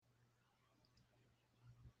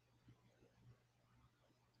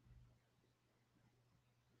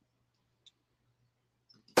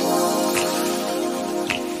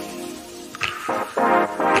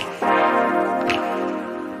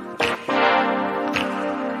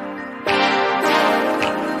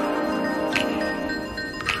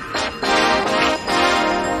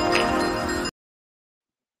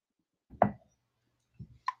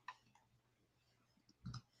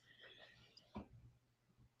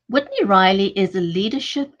Whitney Riley is a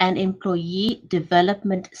leadership and employee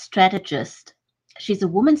development strategist. She's a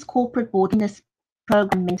women's corporate board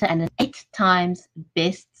program mentor and an 8 times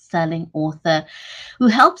best-selling author who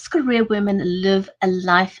helps career women live a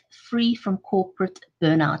life free from corporate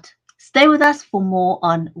burnout. Stay with us for more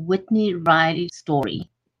on Whitney Riley's story.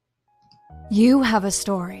 You have a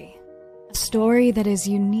story that is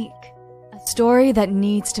unique, a story that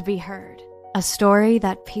needs to be heard, a story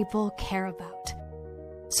that people care about.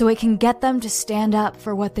 So it can get them to stand up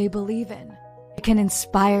for what they believe in. It can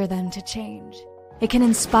inspire them to change. It can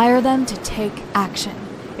inspire them to take action.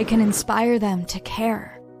 It can inspire them to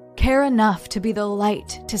care. Care enough to be the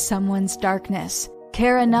light to someone's darkness.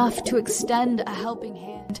 Care enough to extend a helping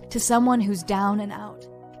hand to someone who's down and out.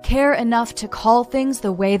 Care enough to call things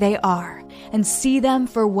the way they are and see them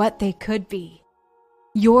for what they could be.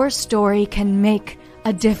 Your story can make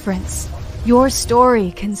a difference. Your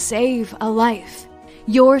story can save a life.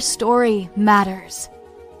 Your story matters.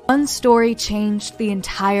 One story changed the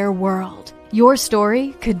entire world. Your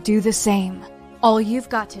story could do the same. All you've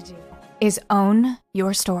got to do is own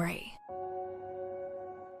your story.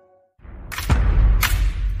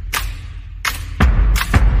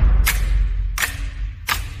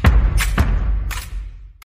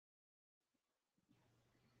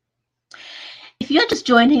 If you're just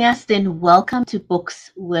joining us, then welcome to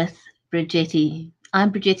Books with Bridgetti. I'm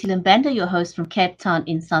Bridgetti Limbanda, your host from Cape Town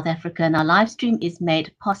in South Africa, and our live stream is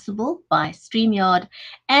made possible by StreamYard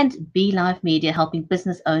and BeLive Media, helping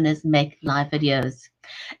business owners make live videos.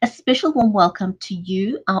 A special warm welcome to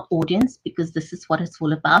you, our audience, because this is what it's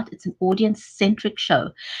all about. It's an audience-centric show.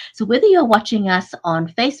 So whether you're watching us on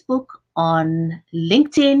Facebook, on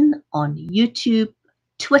LinkedIn, on YouTube,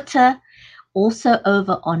 Twitter, also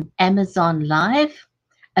over on Amazon Live,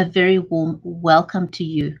 a very warm welcome to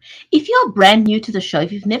you. If you're brand new to the show,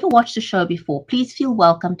 if you've never watched the show before, please feel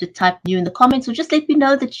welcome to type new in the comments, or just let me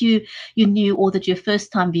know that you're new or that you're a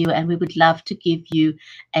first-time viewer, and we would love to give you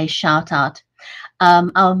a shout out.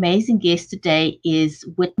 Our amazing guest today is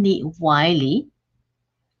Whitney Riley.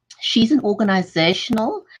 She's an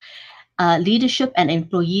organizational leadership and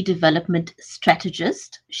employee development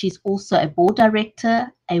strategist. She's also a board director,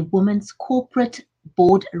 a women's corporate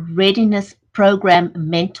board readiness program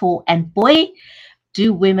mentor, and boy,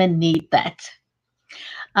 do women need that.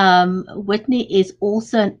 Whitney is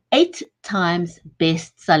also an 8 times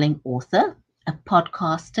best-selling author, a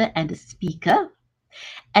podcaster, and a speaker,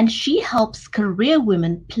 and she helps career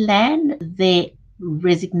women plan their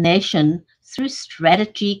resignation through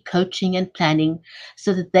strategy, coaching, and planning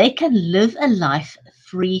so that they can live a life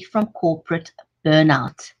free from corporate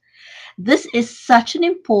burnout. This is such an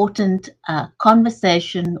important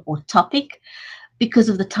conversation or topic because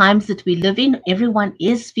of the times that we live in. Everyone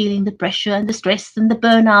is feeling the pressure and the stress and the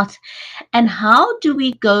burnout. And how do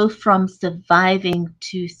we go from surviving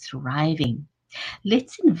to thriving?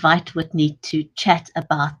 Let's invite Whitney to chat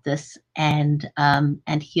about this and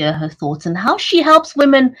hear her thoughts on how she helps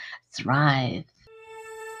women thrive.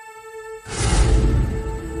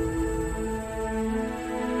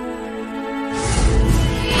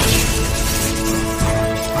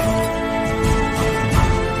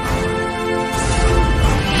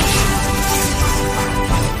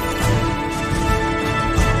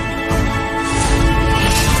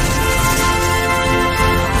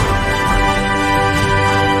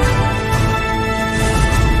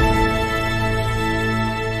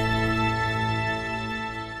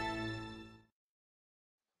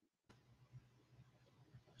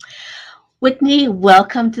 Whitney,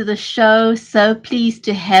 welcome to the show. So pleased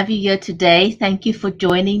to have you here today. Thank you for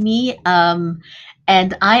joining me. And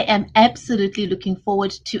I am absolutely looking forward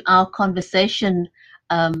to our conversation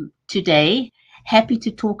today. Happy to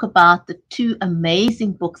talk about the 2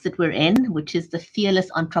 amazing books that we're in, which is The Fearless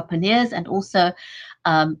Entrepreneurs and also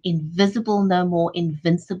Invisible No More,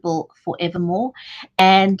 Invincible Forevermore.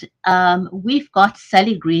 And we've got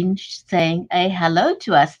Sally Green saying a hello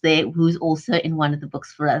to us there, who's also in one of the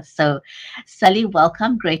books for us. So Sally,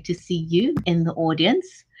 welcome. Great to see you in the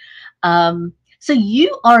audience. So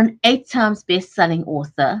you are an 8 times best-selling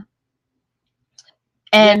author.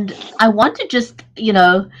 And yes. I want to just,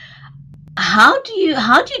 how do you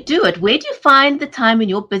do it? Where do you find the time in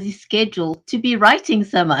your busy schedule to be writing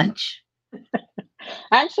so much?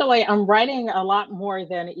 Actually, I'm writing a lot more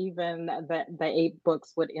than even the 8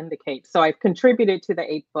 books would indicate. So I've contributed to the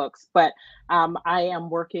 8 books, but I am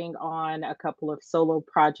working on a couple of solo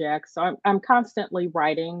projects. So I'm constantly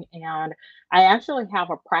writing, and I actually have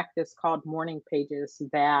a practice called Morning Pages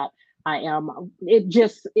that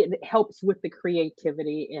it helps with the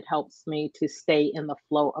creativity. It helps me to stay in the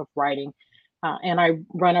flow of writing. and I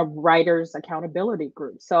run a writers accountability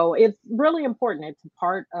group. So it's really important. It's a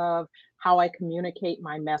part of how I communicate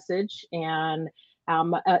my message, and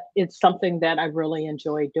it's something that I really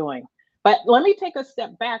enjoy doing. But let me take a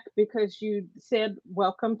step back, because you said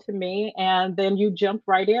welcome to me, and then you jumped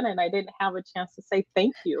right in, and I didn't have a chance to say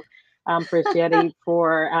thank you, Brigetti,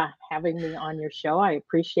 for having me on your show. I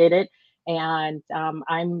appreciate it. And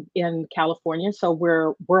I'm in California, so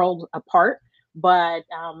we're worlds apart, but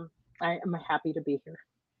I am happy to be here.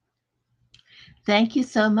 Thank you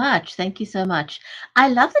so much. Thank you so much. I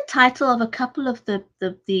love the title of a couple of the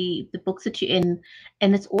books that you're in,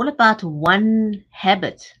 and it's all about one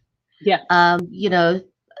habit. Yeah. You know,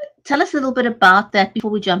 tell us a little bit about that before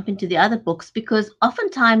we jump into the other books, because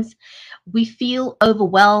oftentimes we feel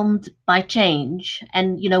overwhelmed by change,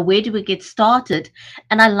 and where do we get started?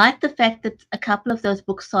 And I like the fact that a couple of those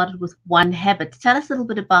books started with one habit. Tell us a little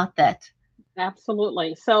bit about that.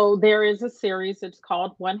 Absolutely. So there is a series, it's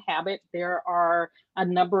called One Habit. There are a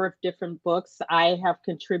number of different books. I have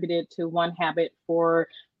contributed to One Habit for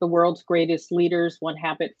the World's Greatest Leaders, One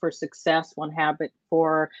Habit for Success, One Habit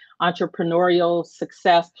for Entrepreneurial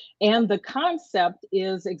Success. And the concept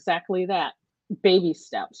is exactly that: baby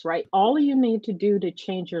steps, right? All you need to do to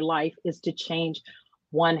change your life is to change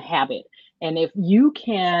one habit. And if you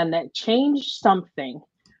can change something,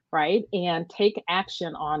 right, and take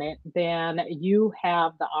action on it, then you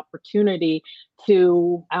have the opportunity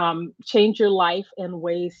to change your life in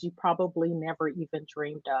ways you probably never even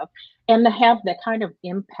dreamed of, and to have that kind of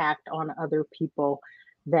impact on other people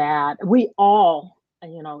that we all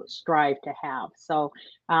strive to have. So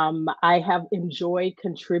I have enjoyed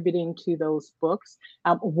contributing to those books.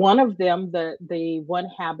 One of them, the One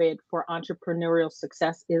Habit for Entrepreneurial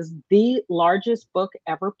Success, is the largest book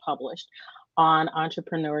ever published on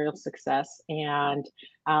entrepreneurial success, and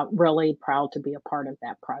really proud to be a part of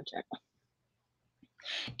that project.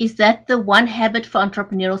 Is that the One Habit for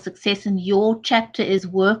Entrepreneurial Success, and your chapter is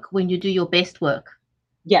work when you do your best work?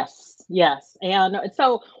 Yes, yes. And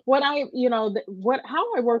so what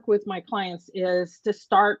how I work with my clients is to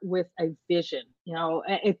start with a vision.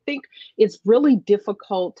 I think it's really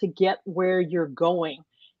difficult to get where you're going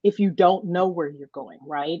if you don't know where you're going,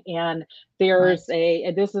 right? And there's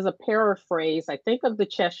this is a paraphrase, I think, of the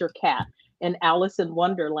Cheshire Cat and Alice in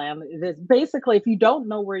Wonderland. This basically, if you don't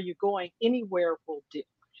know where you're going, anywhere will do.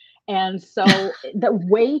 And so the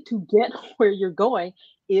way to get where you're going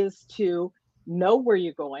is to know where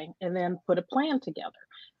you're going and then put a plan together.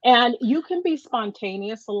 And you can be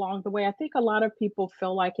spontaneous along the way. I think a lot of people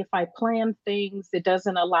feel like if I plan things, it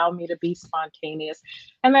doesn't allow me to be spontaneous.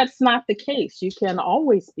 And that's not the case. You can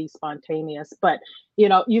always be spontaneous, but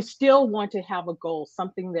you still want to have a goal,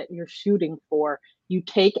 something that you're shooting for. You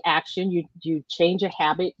take action, you change a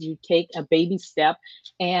habit, you take a baby step.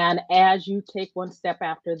 And as you take one step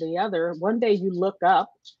after the other, one day you look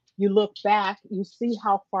up, you look back, you see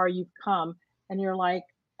how far you've come, and you're like,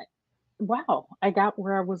 wow, I got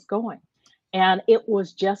where I was going. And it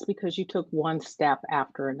was just because you took one step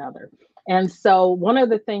after another. And so one of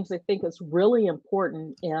the things I think is really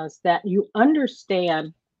important is that you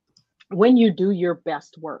understand when you do your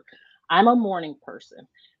best work. I'm a morning person.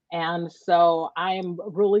 And so I'm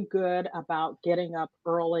really good about getting up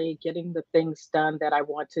early, getting the things done that I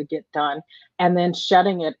want to get done, and then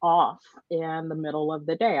shutting it off in the middle of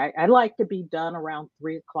the day. I like to be done around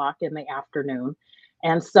 3 o'clock in the afternoon.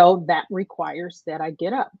 And so that requires that I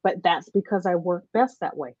get up, but that's because I work best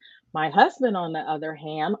that way. My husband, on the other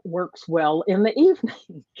hand, works well in the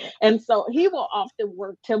evening. And so he will often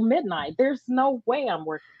work till midnight. There's no way I'm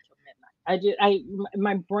working till midnight.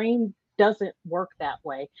 My brain doesn't work that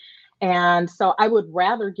way. And so I would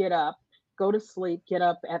rather get up, go to sleep, get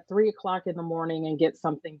up at 3 o'clock in the morning and get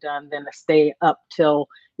something done than to stay up till,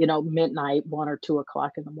 midnight, 1 or 2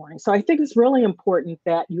 o'clock in the morning. So I think it's really important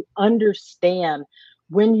that you understand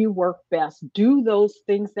when you work best. Do those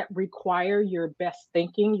things that require your best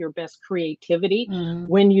thinking, your best creativity.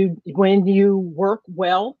 When you work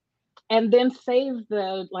well, and then save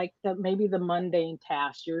maybe the mundane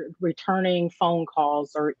tasks. You're returning phone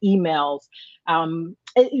calls or emails.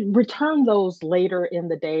 Return those later in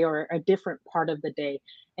the day or a different part of the day,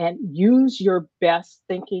 and use your best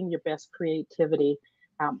thinking, your best creativity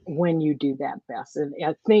when you do that best. And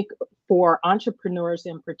I think for entrepreneurs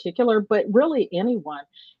in particular, but really anyone,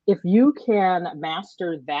 if you can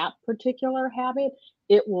master that particular habit,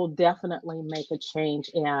 it will definitely make a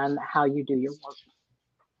change in how you do your work.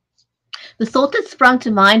 The thought that sprung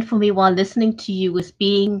to mind for me while listening to you was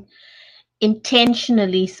being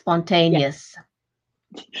intentionally spontaneous.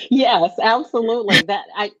 Yes, absolutely. That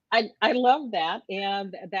I love that,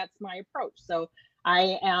 and that's my approach. So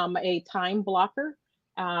I am a time blocker.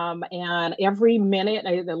 And every minute,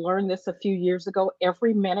 I learned this a few years ago,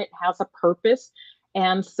 every minute has a purpose.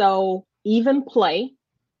 And so even play,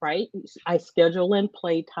 right? I schedule in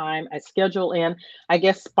playtime, I schedule in, I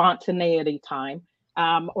guess, spontaneity time,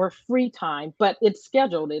 or free time, but it's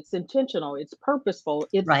scheduled, it's intentional, it's purposeful,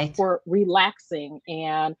 it's Right. for relaxing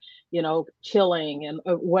and, chilling and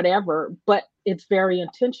whatever, but it's very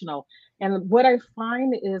intentional. And what I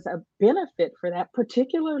find is a benefit for that,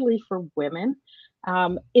 particularly for women,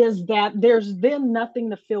 is that there's then nothing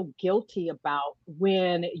to feel guilty about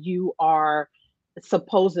when you are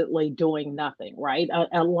supposedly doing nothing, right?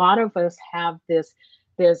 A lot of us have this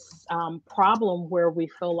problem where we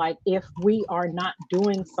feel like if we are not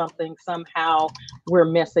doing something, somehow we're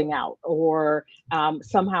missing out, or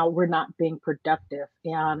somehow we're not being productive.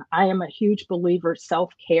 And I am a huge believer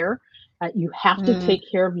self care. You have to Mm, take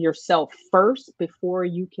care of yourself first before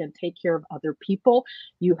you can take care of other people.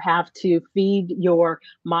 You have to feed your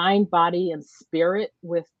mind, body, and spirit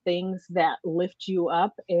with things that lift you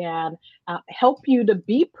up and help you to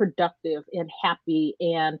be productive and happy,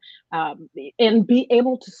 and be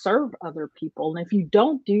able to serve other people. And if you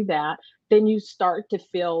don't do that, then you start to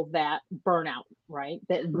feel that burnout, right?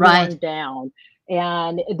 That right. worn down.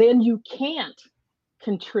 And then you can't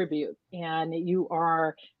contribute, and you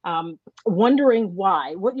are wondering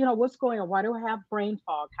why, what's going on, why do I have brain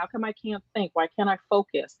fog, how come I can't think, why can't I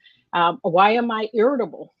focus, why am I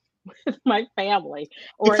irritable with my family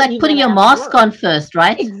It's or like putting even your at mask work. on first,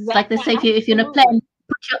 right? It's like they Exactly, say, if you're in a absolutely, plane,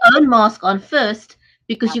 put your own mask on first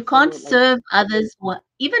because you can't absolutely. serve others.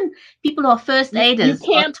 Even people who are first You aiders are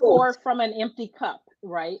can't taught. pour from an empty cup,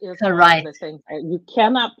 right? Is one of Right. the things. You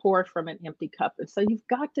cannot pour from an empty cup. And so you've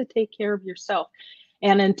got to take care of yourself.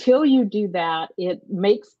 And until you do that, it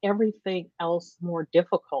makes everything else more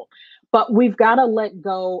difficult. But we've got to let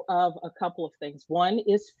go of a couple of things. One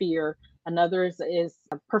is fear. Another is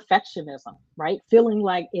perfectionism, right? Feeling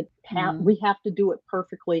like Mm. we have to do it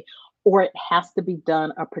perfectly, or it has to be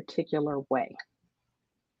done a particular way.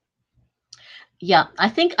 Yeah, I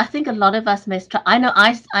think a lot of us may I know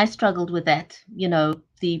I struggled with that,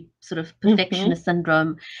 the sort of Hmm. perfectionist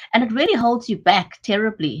syndrome, and it really holds you back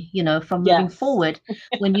terribly, from moving Yes. forward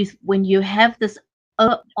when you have this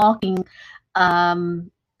overarching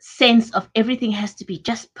sense of everything has to be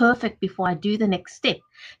just perfect before I do the next step.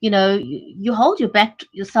 You hold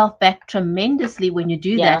yourself back tremendously when you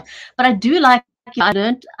do that. Yes. But I do like I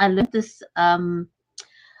learned this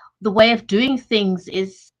the way of doing things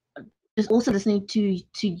is just also listening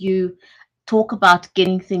to you talk about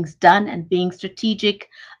getting things done and being strategic.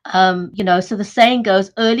 So the saying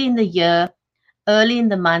goes: early in the year, early in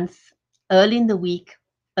the month, early in the week,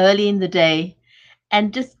 early in the day,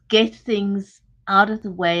 and just get things out of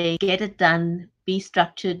the way, get it done, be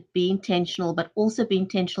structured, be intentional, but also be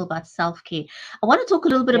intentional about self-care. I want to talk a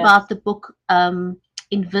little bit Yes. about the book,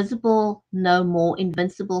 Invisible No More,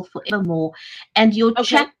 Invincible Forevermore. And your Okay.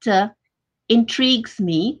 chapter intrigues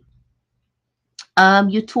me.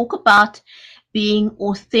 You talk about being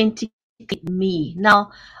authentically me.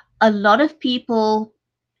 Now, a lot of people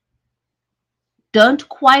don't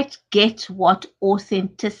quite get what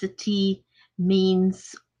authenticity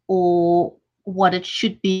means, or what it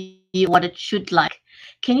should be, what it should like.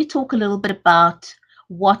 Can you talk a little bit about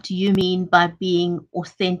what you mean by being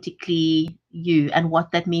authentically you and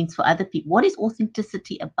what that means for other people? What is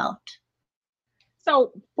authenticity about?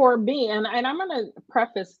 So for me, and I'm going to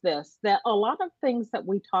preface this, that a lot of things that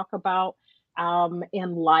we talk about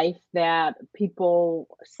in life, that people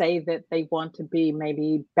say that they want to be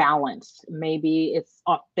maybe balanced, maybe it's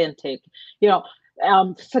authentic, you know,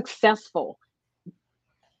 successful.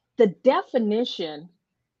 The definition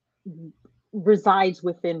resides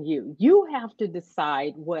within you. You have to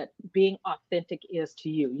decide what being authentic is to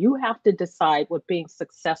you. You have to decide what being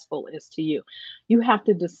successful is to you. You have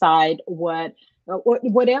to decide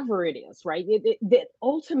whatever it is, right? That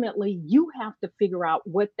ultimately you have to figure out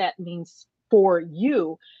what that means for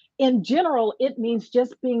you. In general, it means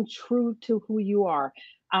just being true to who you are.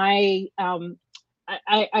 I um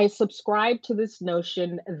I subscribe to this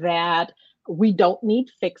notion that we don't need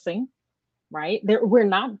fixing, right? We're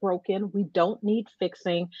not broken. We don't need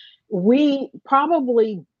fixing. We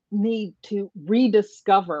probably need to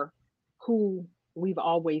rediscover who we've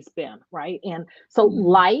always been, right? And so, Mm,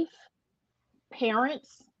 life,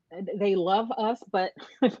 parents, they love us, but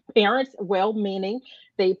parents, well meaning,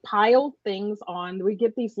 they pile things on. We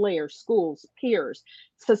get these layers: schools, peers,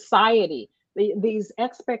 society. These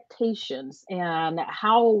expectations and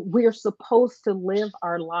how we're supposed to live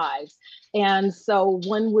our lives. And so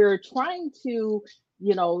when we're trying to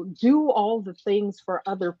do all the things for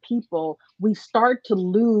other people, we start to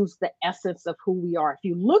lose the essence of who we are. If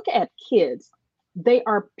you look at kids, they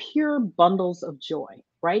are pure bundles of joy,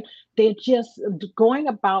 right? They're just going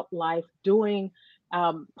about life, doing,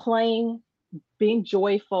 playing, being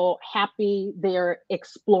joyful, happy. They're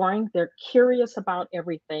exploring, they're curious about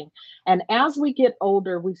everything. And as we get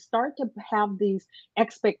older, we start to have these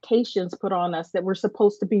expectations put on us that we're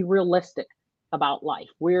supposed to be realistic about life.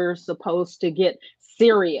 We're supposed to get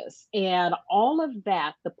serious. And all of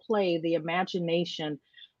that, the play, the imagination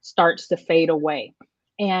starts to fade away.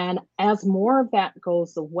 And as more of that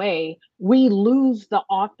goes away, we lose the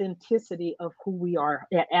authenticity of who we are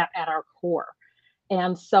at our core.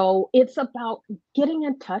 And so it's about getting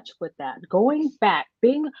in touch with that, going back,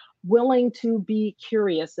 being willing to be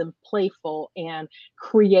curious and playful and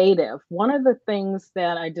creative. One of the things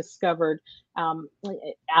that I discovered,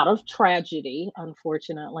 out of tragedy,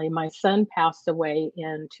 unfortunately, my son passed away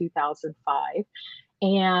in 2005.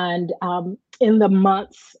 And in the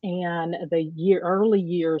months and the early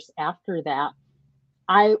years after that,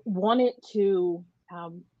 I wanted to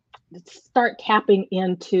start tapping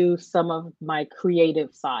into some of my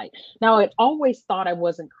creative side. Now, I always thought I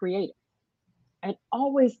wasn't creative. I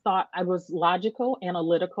always thought I was logical,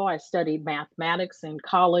 analytical. I studied mathematics in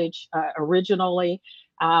college originally.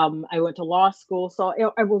 I went to law school. So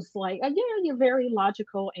I was like, yeah, you're very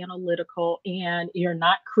logical, analytical, and you're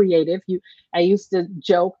not creative. I used to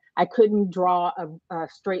joke, I couldn't draw a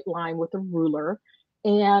straight line with a ruler.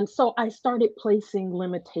 And so I started placing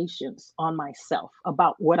limitations on myself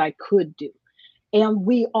about what I could do. And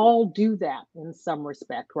we all do that in some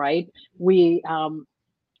respect, right? We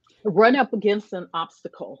run up against an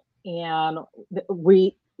obstacle and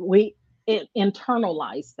we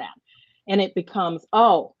internalize that, and it becomes,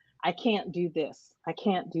 oh, I can't do this, I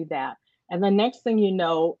can't do that. And the next thing you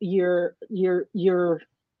know, you're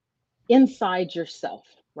inside yourself,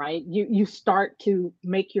 right? You start to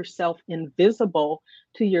make yourself invisible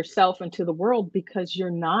to yourself and to the world because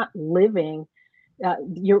you're not living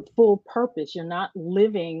your full purpose. You're not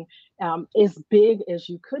living as big as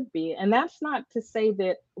you could be. And that's not to say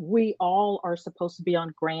that we all are supposed to be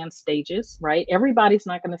on grand stages, right? Everybody's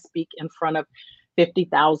not going to speak in front of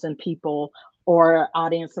 50,000 people or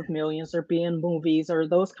audience of millions or be in movies or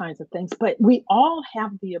those kinds of things. But we all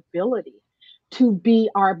have the ability to be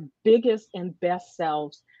our biggest and best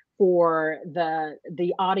selves for the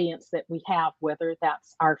audience that we have, whether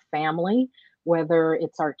that's our family, whether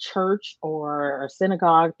it's our church or our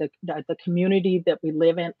synagogue, the community that we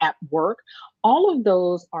live in, at work. All of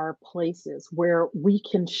those are places where we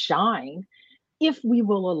can shine if we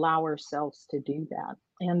will allow ourselves to do that.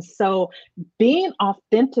 And so being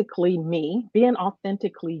authentically me, being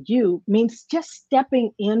authentically you, means just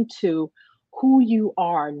stepping into who you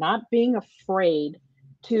are, not being afraid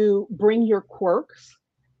to bring your quirks,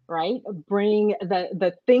 right? Bring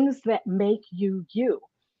the things that make you you.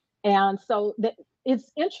 And so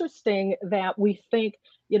it's interesting that we think,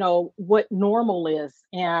 what normal is,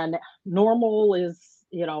 and normal is,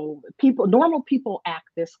 normal people act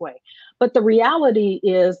this way. But the reality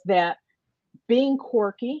is that being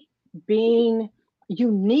quirky, being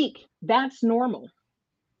unique, that's normal,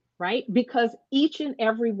 right? Because each and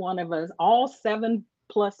every one of us, all 7+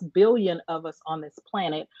 billion of us on this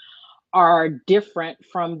planet, are different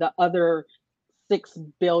from the other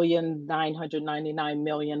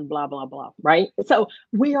 6,999,000,000, blah, blah, blah, right? So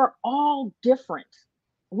we are all different.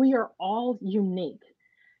 We are all unique.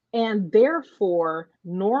 And therefore,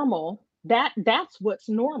 normal, that's what's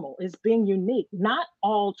normal, is being unique, not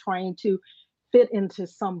all trying to fit into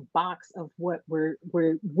some box of what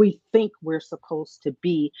we think we're supposed to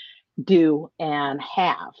be, do, and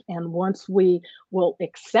have. And once we will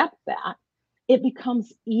accept that, it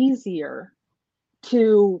becomes easier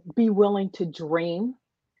to be willing to dream.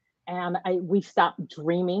 And we stop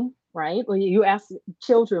dreaming, right? Well, you ask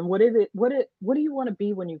children, what do you want to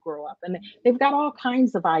be when you grow up? And they've got all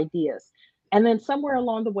kinds of ideas. And then somewhere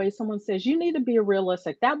along the way, someone says, you need to be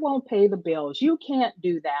realistic. That won't pay the bills. You can't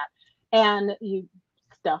do that. And you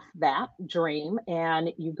stuff that dream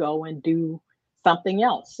and you go and do something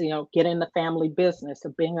else, get in the family business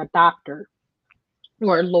of being a doctor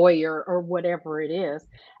or a lawyer or whatever it is.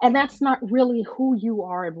 And that's not really who you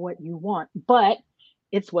are and what you want, but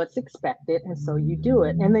it's what's expected. And so you do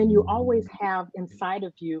it. And then you always have inside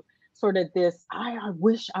of you sort of this, I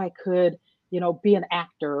wish I could, be an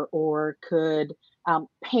actor, or could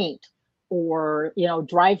paint, or,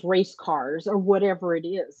 drive race cars, or whatever it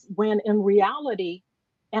is. When in reality,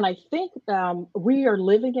 and I think we are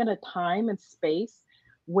living in a time and space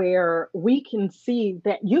where we can see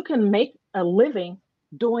that you can make a living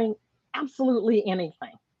doing absolutely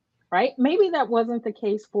anything, right? Maybe that wasn't the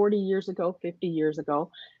case 40 years ago, 50 years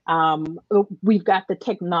ago. We've got the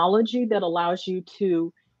technology that allows you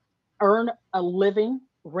to earn a living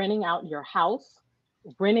renting out your house,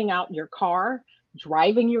 renting out your car,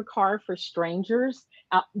 driving your car for strangers,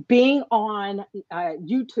 being on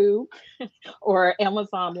YouTube or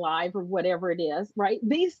Amazon Live or whatever it is, right?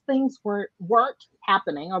 These things weren't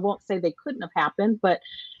happening. I won't say they couldn't have happened, but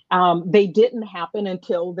they didn't happen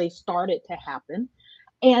until they started to happen.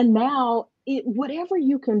 And now, whatever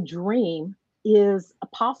you can dream is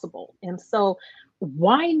possible. And so,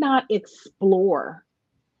 why not explore,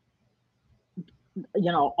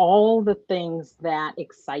 all the things that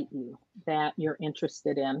excite you, that you're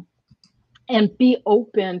interested in, and be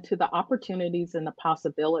open to the opportunities and the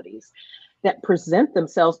possibilities that present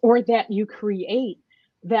themselves or that you create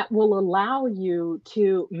that will allow you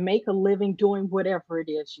to make a living doing whatever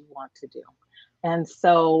it is you want to do. And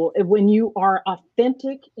so when you are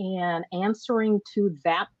authentic and answering to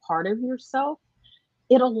that part of yourself,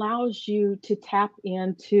 it allows you to tap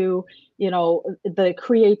into, the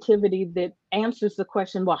creativity that answers the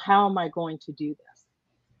question, well, how am I going to do this?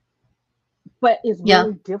 But it's Yeah.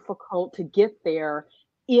 really difficult to get there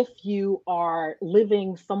if you are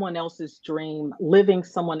living someone else's dream, living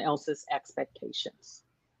someone else's expectations.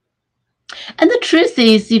 And the truth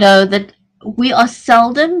is, that we are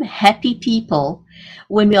seldom happy people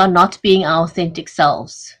when we are not being our authentic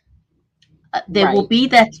selves. There will Right. be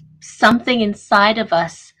that something inside of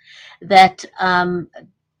us that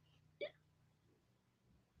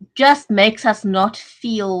just makes us not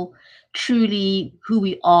feel truly who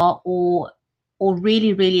we are, or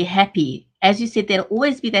really, really happy. As you said, there'll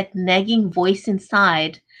always be that nagging voice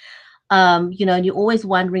inside, and you're always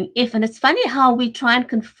wondering if, and it's funny how we try and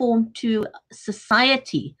conform to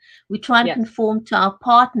society. We try and Yes. conform to our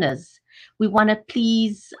partners. We want to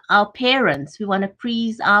please our parents. We want to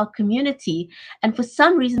please our community. And for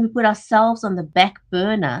some reason, we put ourselves on the back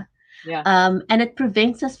burner. Yeah. And it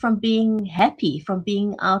prevents us from being happy, from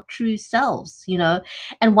being our true selves.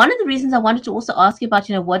 And one of the reasons I wanted to also ask you about,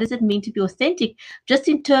 what does it mean to be authentic, just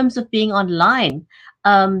in terms of being online?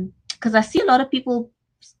 Because I see a lot of people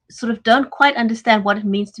sort of don't quite understand what it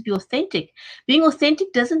means to be authentic. Being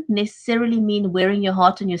authentic doesn't necessarily mean wearing your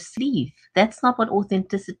heart on your sleeve. That's not what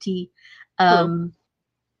authenticity True.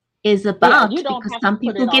 is Yeah, about, you don't because have to some put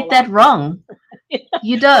people it get all that out there. wrong.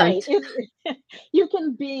 You don't. Right. You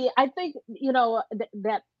can be, I think,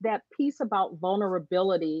 that piece about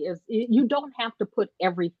vulnerability is you don't have to put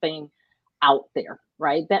everything out there,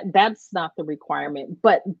 right? That's not the requirement.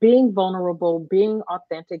 But being vulnerable, being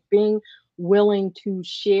authentic, being willing to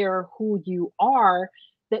share who you are,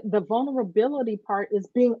 that the vulnerability part is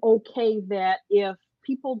being okay that if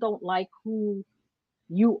people don't like who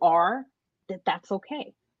you are, that's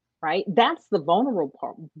okay, right? That's the vulnerable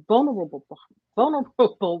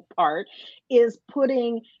part is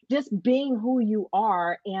putting, just being who you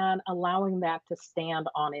are and allowing that to stand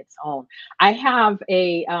on its own. I have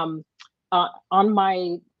a on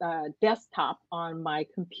my desktop on my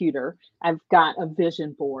computer, I've got a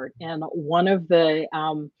vision board, and one of the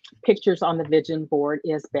pictures on the vision board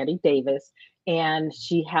is Betty Davis, and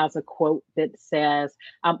she has a quote that says,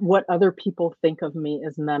 "What other people think of me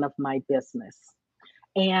is none of my business."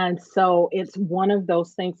 And so it's one of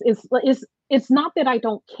those things. It's not that I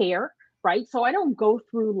don't care, right? So I don't go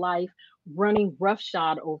through life running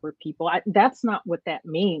roughshod over people. That's not what that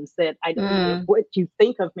means. That Mm. what you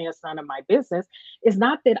think of me is none of my business. It's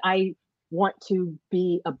not that I want to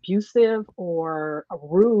be abusive or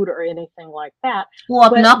rude or anything like that, Or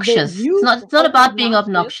but that obnoxious. It's you not, it's not about being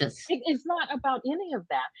obnoxious. obnoxious. It's not about any of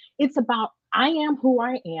that. It's about I am who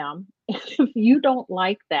I am. If you don't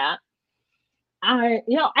like that,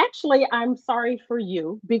 actually, I'm sorry for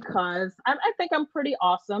you because I think I'm pretty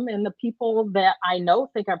awesome, and the people that I know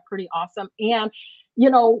think I'm pretty awesome. And,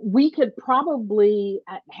 we could probably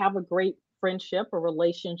have a great friendship, a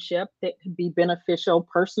relationship that could be beneficial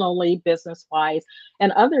personally, business wise,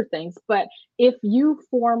 and other things. But if you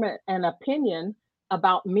form an opinion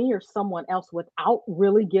about me or someone else without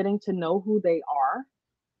really getting to know who they are,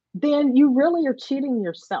 then you really are cheating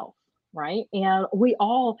yourself, right? And we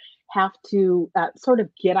all have to sort of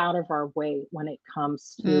get out of our way when it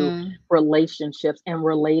comes to Mm. relationships and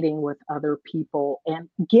relating with other people and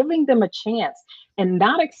giving them a chance and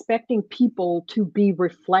not expecting people to be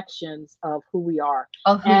reflections of who we are.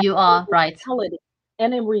 Of who And you in are, right? reality,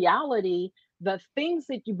 and in reality, the things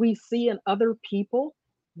that we see in other people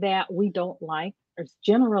that we don't like is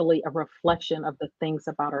generally a reflection of the things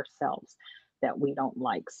about ourselves that we don't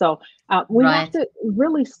like. So we have Right. to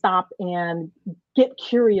really stop and get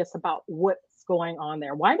curious about what's what's going on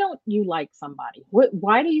there? Why don't you like somebody?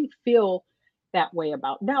 Why do you feel that way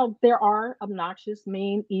about? Now, there are obnoxious,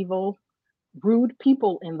 mean, evil, rude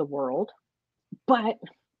people in the world, but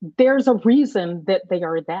there's a reason that they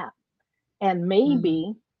are that. And Mm.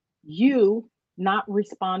 maybe you not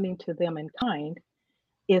responding to them in kind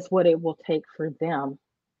is what it will take for them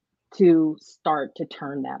to start to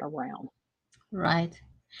turn that around. Right.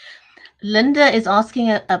 Linda is asking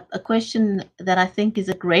a question that I think is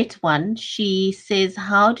a great one. She says,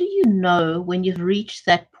 how do you know when you've reached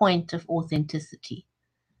that point of authenticity?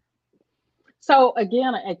 So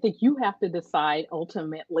again, I think you have to decide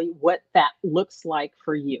ultimately what that looks like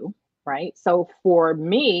for you, right? So for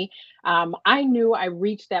me, I knew I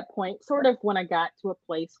reached that point sort of when I got to a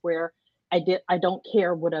place where I don't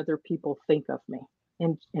care what other people think of me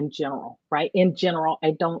in general, right? In general,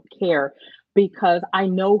 I don't care because I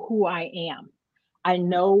know who I am. I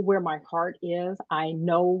know where my heart is. I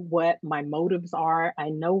know what my motives are. I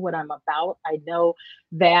know what I'm about. I know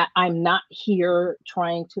that I'm not here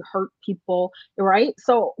trying to hurt people, right?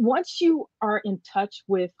 So once you are in touch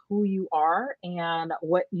with who you are and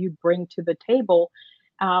what you bring to the table,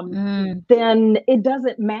 Mm, then it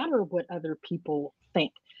doesn't matter what other people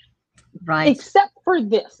think. right. Except for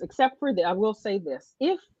this, I will say this.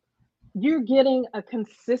 If you're getting a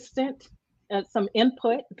consistent some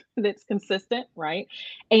input that's consistent, right?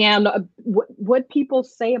 And what people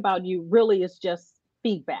say about you really is just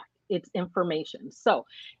feedback. It's information. So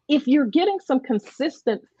if you're getting some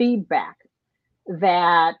consistent feedback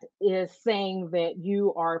that is saying that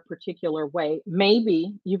you are a particular way,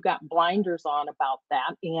 maybe you've got blinders on about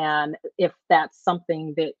that. And if that's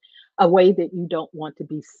something that a way that you don't want to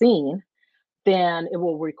be seen, then it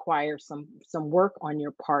will require some work on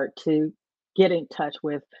your part to get in touch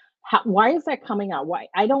with why is that coming out? Why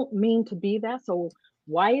I don't mean to be that. So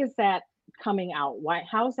why is that coming out? Why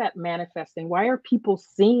how's that manifesting? Why are people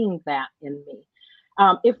seeing that in me?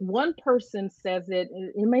 If one person says it,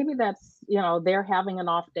 maybe that's they're having an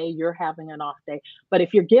off day, you're having an off day. But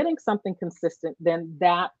if you're getting something consistent, then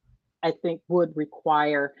that I think would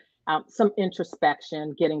require some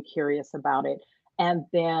introspection, getting curious about it, and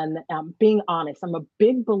then being honest. I'm a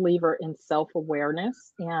big believer in self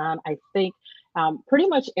awareness, and I think pretty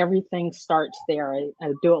much everything starts there.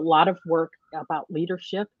 I do a lot of work about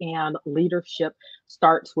leadership, and leadership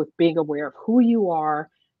starts with being aware of who you are,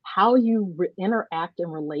 how you interact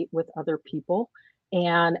and relate with other people.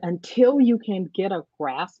 And until you can get a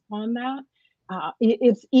grasp on that,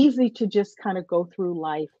 it's easy to just kind of go through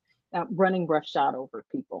life running roughshod over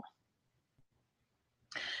people.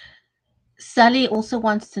 Sally also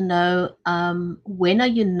wants to know, when are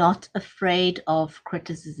you not afraid of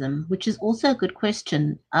criticism? Which is also a good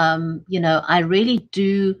question. I really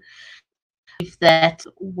do believe that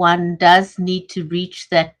one does need to reach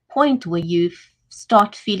that point where you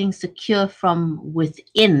start feeling secure from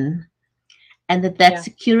within, and that Yeah.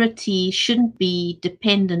 security shouldn't be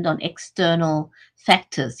dependent on external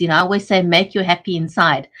factors. I always say, make you happy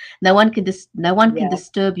inside. No one can Yeah.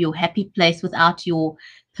 disturb your happy place without your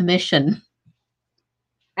permission.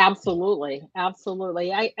 Absolutely.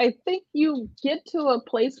 Absolutely. I think you get to a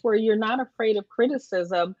place where you're not afraid of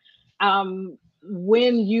criticism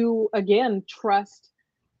when you, again, trust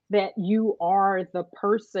that you are the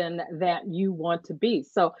person that you want to be.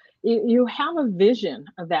 So you have a vision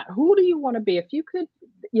of that. Who do you want to be? If you could,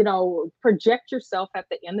 project yourself at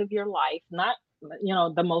the end of your life, not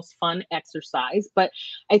the most fun exercise, but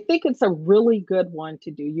I think it's a really good one to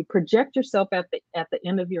do. You project yourself at the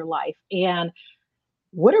end of your life, and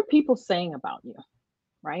what are people saying about you,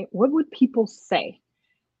 right? What would people say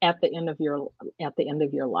at the end of your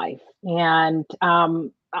life? And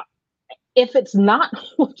if it's not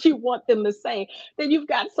what you want them to say, then you've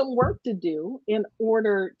got some work to do in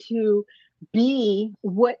order to be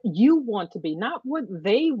what you want to be, not what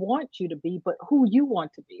they want you to be, but who you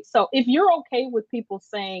want to be. So if you're okay with people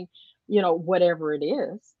saying, whatever it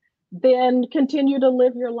is, then continue to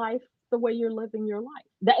live your life the way you're living your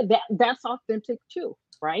life. That's authentic too,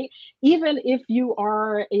 right? Even if you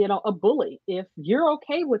are, a bully, if you're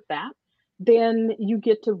okay with that, then you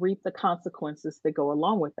get to reap the consequences that go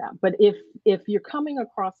along with that. But if you're coming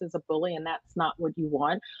across as a bully and that's not what you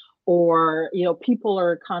want, or people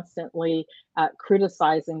are constantly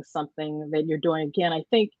criticizing something that you're doing, again, I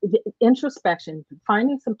think introspection,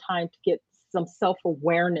 finding some time to get some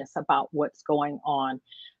self-awareness about what's going on,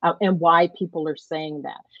 and why people are saying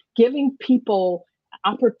that, giving people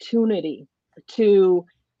opportunity to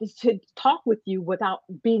talk with you without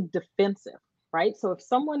being defensive, right? So if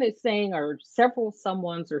someone is saying, or several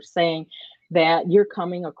someones are saying that you're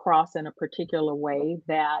coming across in a particular way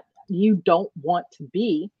that you don't want to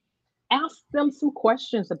be, ask them some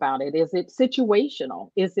questions about it. Is it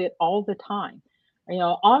situational? Is it all the time?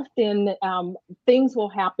 Often things will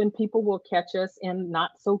happen. People will catch us in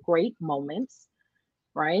not so great moments,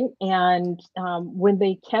 right? And when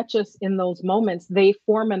they catch us in those moments, they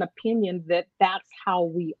form an opinion that that's how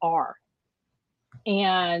we are.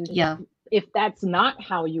 And Yeah. if that's not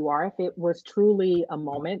how you are, if it was truly a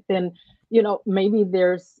moment, then maybe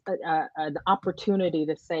there's an opportunity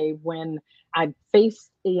to say, when I face,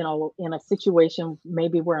 in a situation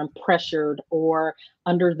maybe where I'm pressured or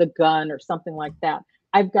under the gun or something like that,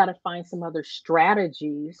 I've got to find some other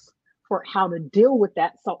strategies for how to deal with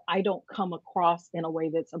that, so I don't come across in a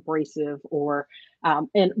way that's abrasive or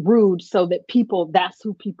and rude, so that that's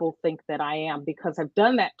who people think that I am, because I've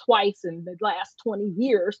done that twice in the last 20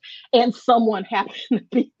 years and someone happened to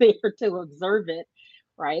be there to observe it,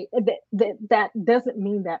 right? That doesn't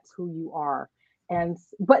mean that's who you are.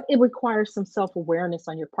 But it requires some self-awareness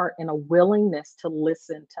on your part and a willingness to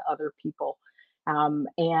listen to other people.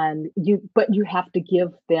 But you have to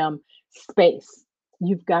give them space.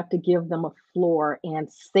 You've got to give them a floor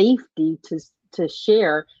and safety to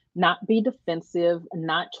share, not be defensive,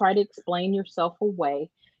 not try to explain yourself away.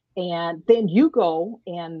 And then you go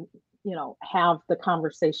and have the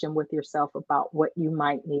conversation with yourself about what you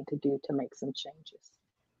might need to do to make some changes.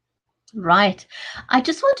 Right. I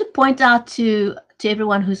just want to point out to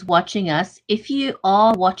everyone who's watching us, if you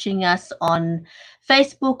are watching us on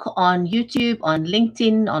Facebook, on YouTube, on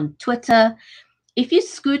LinkedIn, on Twitter, if you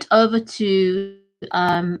scoot over to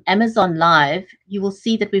Amazon Live, you will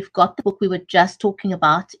see that we've got the book we were just talking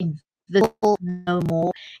about, Invisible No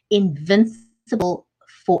More, Invincible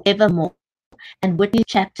Forevermore. And Whitney's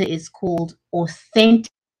chapter is called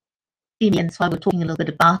Authentic. And that's why we're talking a little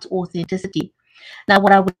bit about authenticity. Now,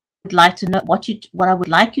 what I would like to know, what I would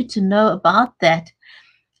like you to know about that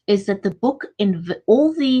is that the book,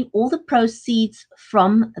 all the proceeds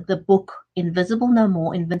from the book Invisible No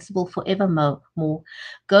More, Invincible Forevermore,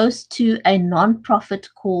 goes to a non-profit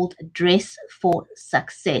called Dress for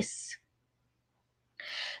Success.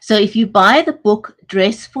 So if you buy the book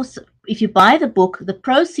the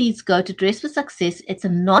proceeds go to Dress for Success. It's a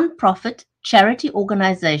non-profit charity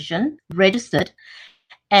organization, registered,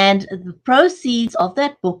 and the proceeds of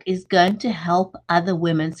that book is going to help other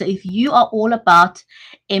women. So if you are all about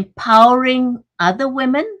empowering other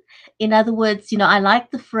women, in other words, I like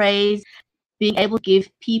the phrase, being able to give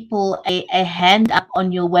people a hand up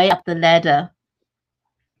on your way up the ladder.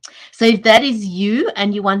 So if that is you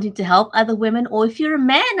and you're wanting to help other women, or if you're a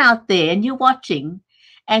man out there and you're watching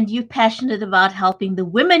and you're passionate about helping the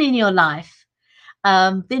women in your life,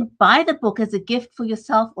 then buy the book as a gift for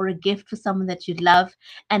yourself or a gift for someone that you love,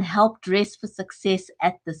 and help Dress for Success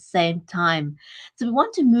at the same time. So we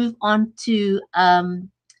want to move on to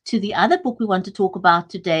the other book we want to talk about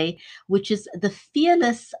today, which is The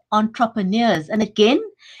Fearless Entrepreneurs. And again,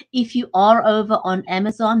 if you are over on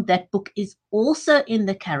Amazon, that book is also in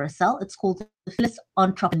the carousel. It's called The Fearless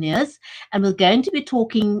Entrepreneurs. And we're going to be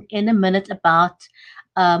talking in a minute about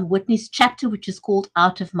Whitney's chapter, which is called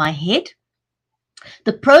Out of My Head.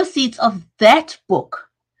 The proceeds of that book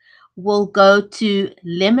will go to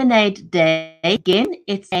Lemonade Day. Again,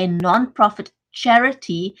 it's a non-profit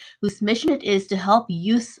charity whose mission it is to help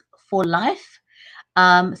youth for life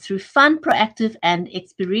through fun, proactive, and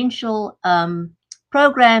experiential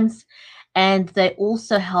programs. And they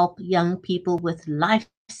also help young people with life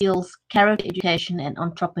skills, character education, and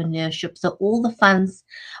entrepreneurship. So all the funds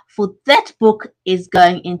for that book is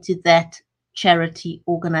going into that charity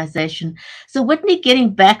organization. So Whitney,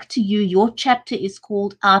 getting back to you, your chapter is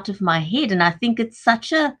called Out of My Head, and I think it's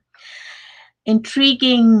such a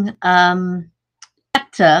intriguing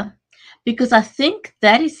chapter, because I think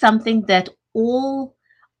that is something that all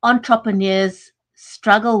entrepreneurs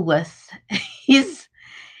struggle with is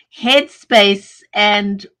headspace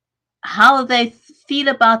and how they feel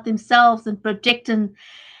about themselves and project, and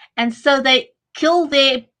so they kill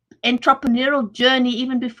their entrepreneurial journey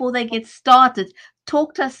even before they get started.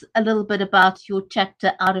 Talk to us a little bit about your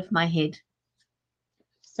chapter, Out of My Head.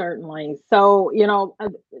 Certainly. So,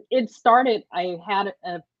 it started, I had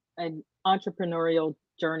an entrepreneurial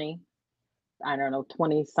journey, I don't know,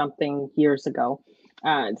 20 something years ago.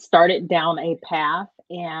 Started down a path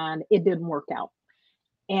and it didn't work out.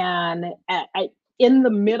 And in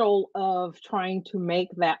the middle of trying to make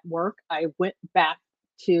that work, I went back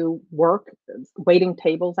to work, waiting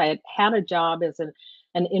tables. I had a job as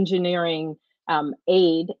an engineering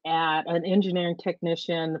aide at an engineering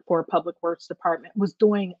technician for a public works department, was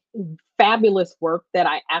doing fabulous work that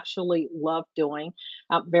I actually loved doing.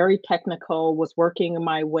 Very technical, was working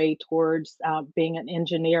my way towards being an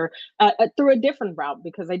engineer through a different route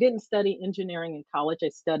because I didn't study engineering in college. I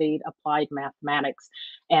studied applied mathematics.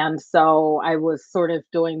 And so I was sort of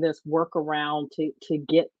doing this workaround to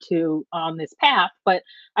get to on this path, but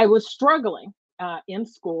I was struggling in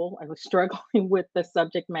school. I was struggling with the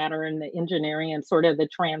subject matter and the engineering and sort of the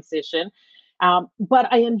transition.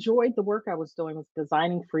 But I enjoyed the work I was doing, was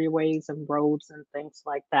designing freeways and roads and things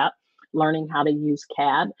like that, learning how to use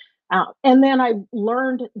CAD. And then I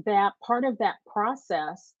learned that part of that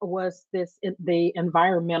process was the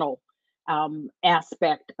environmental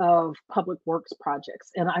aspect of public works projects.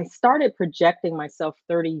 And I started projecting myself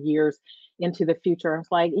 30 years into the future. I was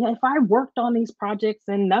like, yeah, if I worked on these projects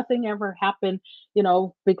and nothing ever happened,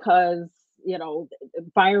 because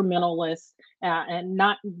environmentalists and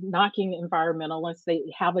not knocking environmentalists, they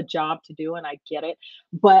have a job to do, and I get it.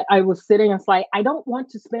 But I was sitting and it's like, I don't want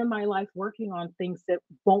to spend my life working on things that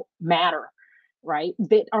won't matter, right?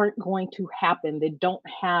 That aren't going to happen. That don't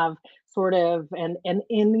have sort of an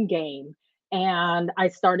end game. And I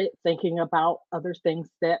started thinking about other things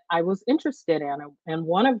that I was interested in. And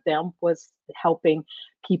one of them was helping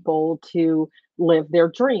people to live their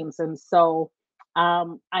dreams. And so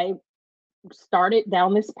I started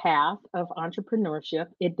down this path of entrepreneurship.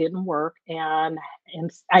 It didn't work, and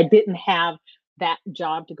I didn't have that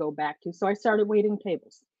job to go back to. So I started waiting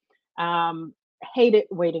tables. Um, Hated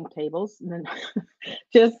waiting tables, and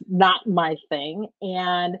just not my thing.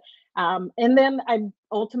 And then I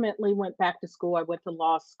ultimately went back to school. I went to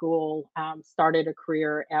law school, started a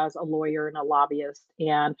career as a lawyer and a lobbyist.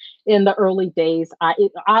 And in the early days,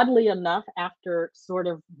 oddly enough, after sort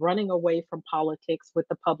of running away from politics with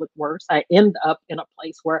the public works, I ended up in a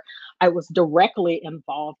place where I was directly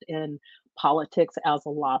involved in politics as a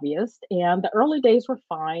lobbyist. And the early days were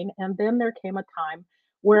fine. And then there came a time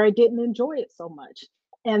where I didn't enjoy it so much.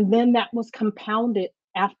 And then that was compounded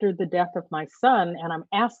after the death of my son. And I'm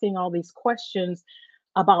asking all these questions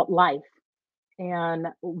about life and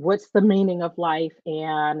what's the meaning of life.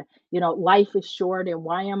 And, life is short. And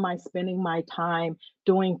why am I spending my time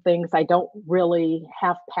doing things I don't really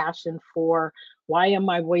have passion for? Why am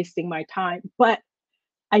I wasting my time? But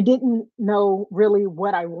I didn't know really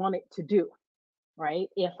what I wanted to do, right?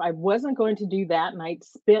 If I wasn't going to do that and I'd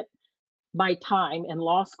spent my time in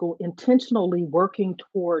law school intentionally working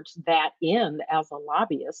towards that end as a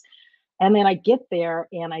lobbyist. And then I get there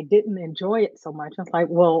and I didn't enjoy it so much. I was like,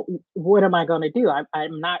 well, what am I going to do?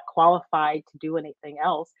 I'm not qualified to do anything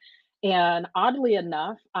else. And oddly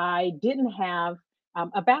enough, I didn't have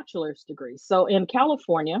a bachelor's degree. So in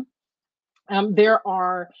California, there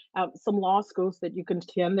are some law schools that you can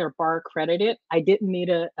attend. They're bar accredited. I didn't need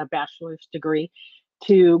a bachelor's degree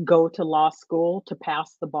to go to law school to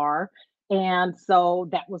pass the bar. And so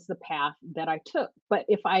that was the path that I took. But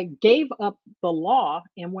if I gave up the law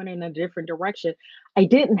and went in a different direction, I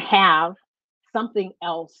didn't have something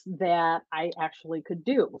else that I actually could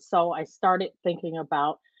do. So I started thinking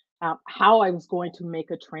about how I was going to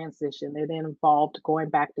make a transition. It involved going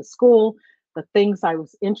back to school. The things I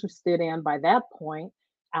was interested in by that point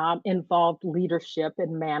involved leadership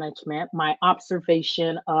and management. My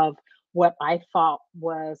observation of what I thought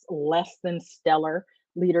was less than stellar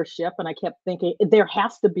leadership. And I kept thinking, there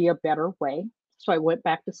has to be a better way. So I went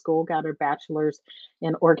back to school, got a bachelor's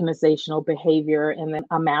in organizational behavior, and then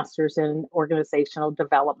a master's in organizational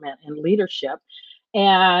development and leadership.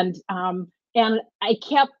 And I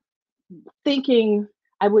kept thinking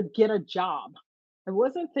I would get a job. I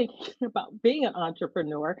wasn't thinking about being an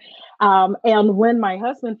entrepreneur. And when my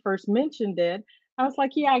husband first mentioned it, I was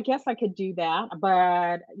like, yeah, I guess I could do that, but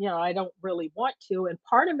I don't really want to. And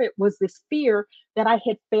part of it was this fear that I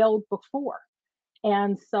had failed before.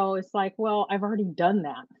 And so it's like, well, I've already done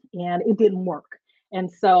that and it didn't work.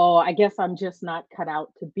 And so I guess I'm just not cut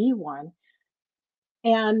out to be one.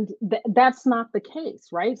 And that's not the case,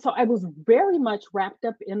 right? So I was very much wrapped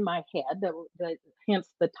up in my head, hence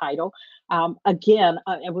the title. Again,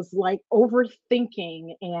 it was like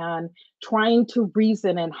overthinking and trying to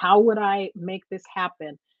reason and how would I make this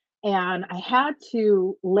happen? And I had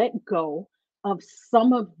to let go of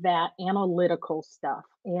some of that analytical stuff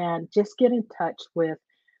and just get in touch with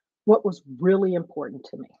what was really important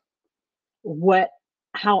to me, what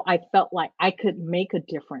how I felt like I could make a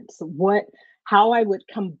difference, how I would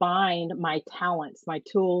combine my talents, my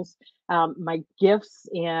tools, my gifts,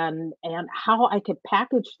 and how I could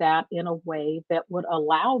package that in a way that would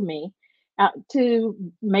allow me to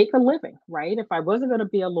make a living. Right? If I wasn't going to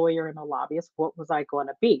be a lawyer and a lobbyist, what was I going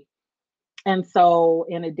to be? And so,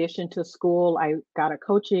 in addition to school, I got a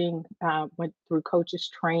coaching, went through coaches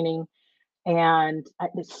training, and I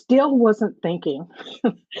still wasn't thinking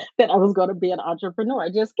that I was going to be an entrepreneur. I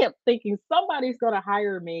just kept thinking somebody's going to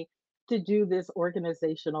hire me to do this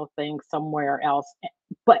organizational thing somewhere else.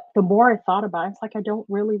 But the more I thought about it, it's like I don't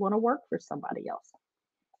really want to work for somebody else.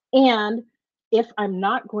 And if I'm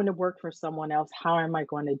not going to work for someone else, how am I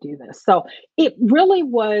going to do this? So it really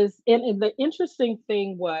was, and the interesting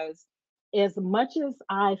thing was, as much as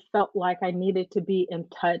I felt like I needed to be in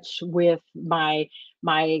touch with my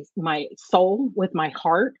soul, with my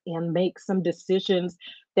heart, and make some decisions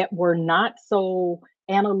that were not so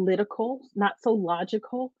analytical, not so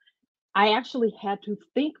logical, I actually had to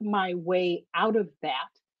think my way out of that,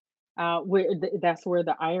 that's where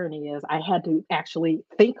the irony is. I had to actually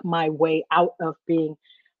think my way out of being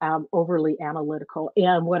overly analytical.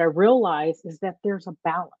 And what I realized is that there's a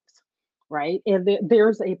balance, right? And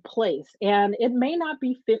there's a place, and it may not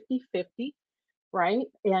be 50-50, right?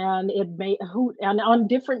 And it may and on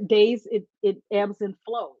different days it ebbs and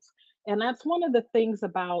flows. And that's one of the things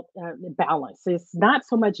about balance. It's not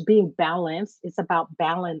so much being balanced; it's about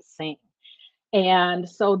balancing. And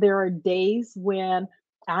so there are days when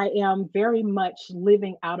I am very much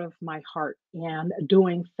living out of my heart and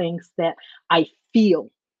doing things that I feel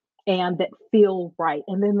and that feel right.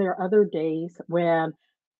 And then there are other days when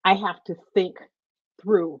I have to think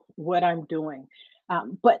through what I'm doing.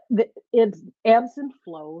 But it ebbs and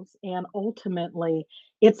flows. And ultimately,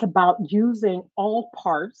 it's about using all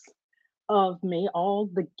parts of me, all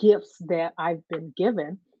the gifts that I've been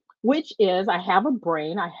given, which is I have a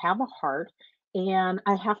brain, I have a heart, and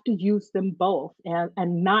I have to use them both and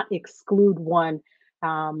not exclude one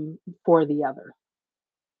for the other.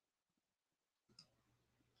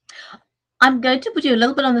 I'm going to put you a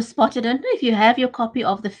little bit on the spot. I don't know if you have your copy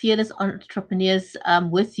of the Fearless Entrepreneurs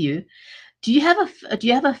with you. Do you have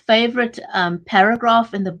a favorite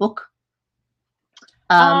paragraph in the book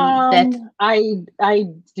that I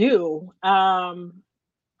do.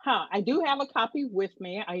 I do have a copy with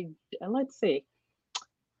me. Let's see.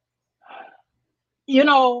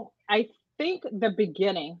 I think the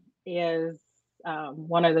beginning is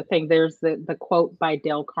one of the things. There's the quote by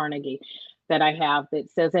Dale Carnegie that I have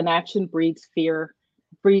that says, "Inaction breeds fear,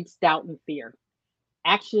 breeds doubt and fear.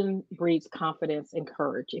 Action breeds confidence and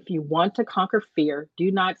courage. If you want to conquer fear,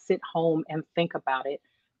 do not sit home and think about it.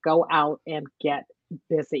 Go out and get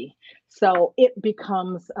busy." So it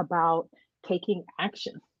becomes about taking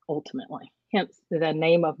action ultimately. Hence, the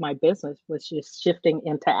name of my business was just shifting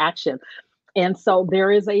into action. And so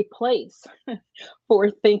there is a place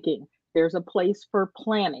for thinking, there's a place for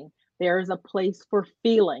planning, there's a place for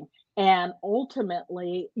feeling. And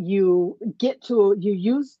ultimately, you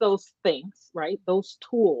use those things, right? Those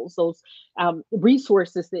tools, those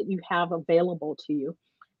resources that you have available to you,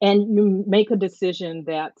 and you make a decision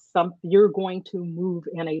that you're going to move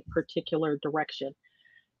in a particular direction,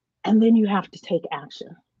 and then you have to take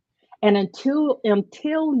action. And until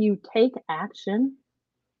you take action,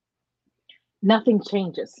 nothing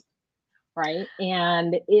changes, right?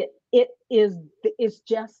 And it's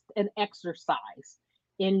just an exercise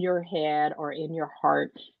in your head or in your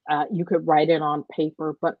heart. You could write it on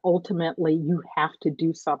paper, but ultimately you have to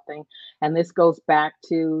do something. And this goes back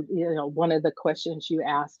to one of the questions you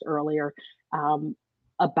asked earlier,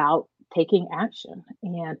 about taking action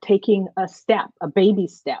and taking a step, a baby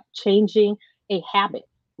step, changing a habit,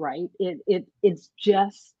 right? It's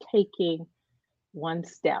just taking one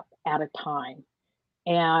step at a time.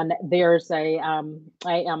 And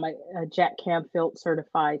I am a Jack Canfield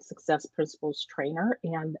certified success principles trainer,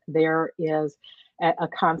 and there is a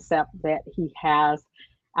concept that he has,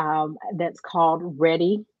 that's called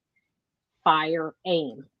ready, fire,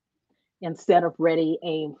 aim, instead of ready,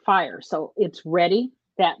 aim, fire. So it's ready.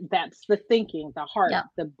 That's the thinking, the heart, yeah.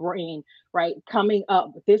 the brain, right? Coming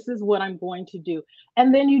up. This is what I'm going to do,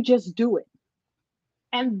 and then you just do it,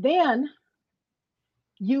 and then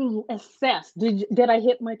you assess, did I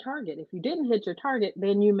hit my target? If you didn't hit your target,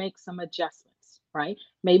 then you make some adjustments, right?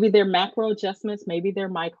 Maybe they're macro adjustments, maybe they're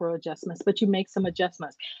micro adjustments, but you make some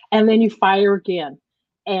adjustments, and then you fire again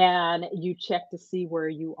and you check to see where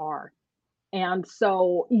you are. And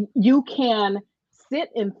so you can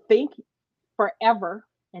sit and think forever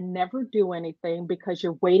and never do anything because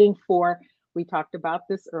you're waiting for, we talked about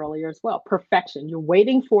this earlier as well, perfection. You're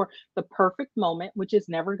waiting for the perfect moment, which is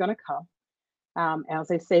never going to come. As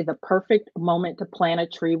I say, the perfect moment to plant a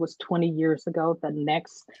tree was 20 years ago. The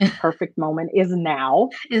next perfect moment is now.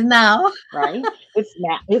 Is now. Right?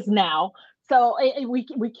 It's now. So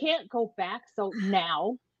we can't go back. So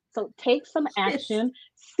now So take some Yes. action,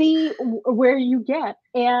 see where you get,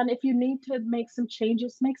 and if you need to make some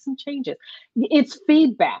changes, make some changes. It's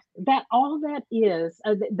feedback. That all that is.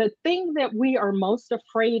 The thing that we are most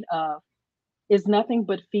afraid of is nothing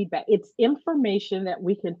but feedback. It's information that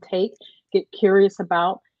we can take, get curious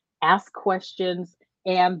about, ask questions,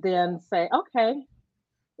 and then say, okay,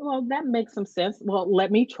 well, that makes some sense. Well,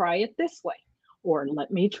 let me try it this way, or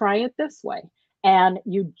let me try it this way. And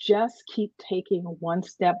you just keep taking one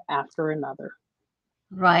step after another.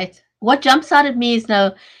 Right. What jumps out at me is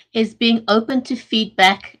now is being open to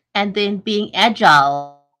feedback and then being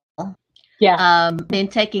agile, Yeah. and then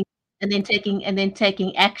taking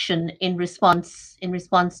action in response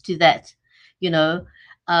to that. You know,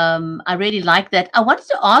 I really like that. I wanted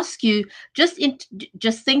to ask you, just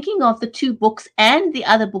thinking of the two books and the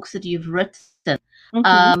other books that you've written.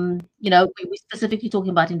 Hmm. We specifically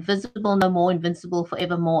talking about Invisible No More, Invincible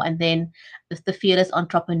Forevermore, and then the Fearless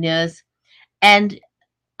Entrepreneurs. And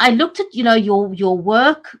I looked at, your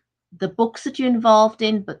work, the books that you're involved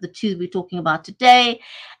in, but the two we're talking about today,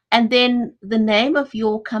 and then the name of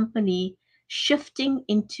your company, Shifting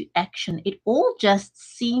into Action. It all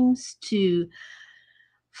just seems to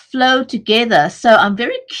flow together. So I'm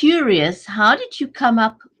very curious, how did you come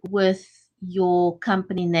up with your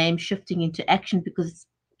company name, Shifting into Action? Because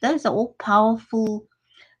those are all powerful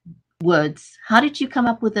words. How did you come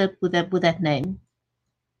up with that name?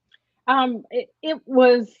 It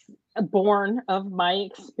was born of my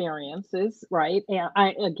experiences, right? And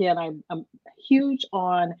I'm huge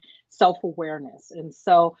on self awareness, and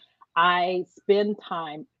so I spend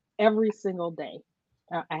time every single day.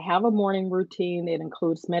 I have a morning routine. It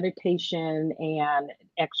includes meditation and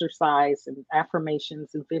exercise and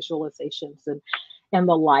affirmations and visualizations and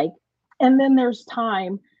the like. And then there's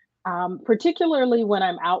time, particularly when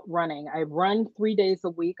I'm out running. I run 3 days a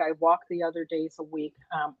week. I walk the other days a week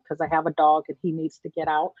because I have a dog and he needs to get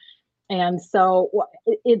out. And so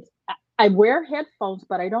I wear headphones,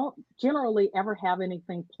 but I don't generally ever have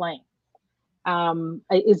anything playing.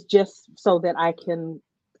 It's just so that I can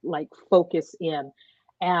like focus in.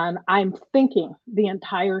 And I'm thinking the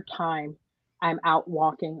entire time I'm out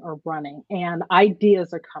walking or running, and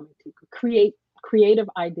ideas are coming to creative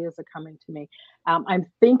ideas are coming to me. I'm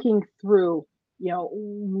thinking through,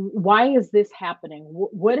 why is this happening?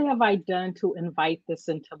 What have I done to invite this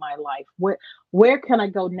into my life? Where can I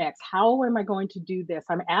go next? How am I going to do this?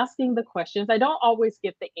 I'm asking the questions. I don't always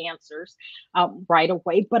get the answers right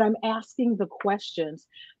away, but I'm asking the questions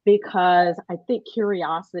because I think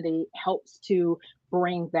curiosity helps to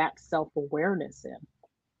bring that self awareness in.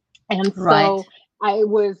 And Right. so I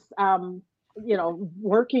was,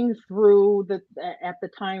 working through at the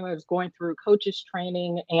time I was going through coaches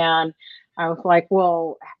training, and I was like,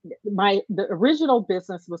 well, the original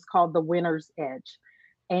business was called The Winner's Edge.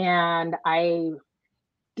 And I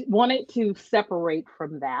wanted to separate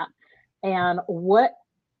from that. And what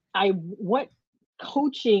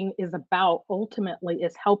coaching is about ultimately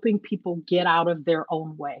is helping people get out of their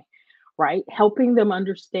own way, right? Helping them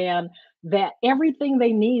understand that everything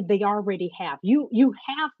they need they already have. You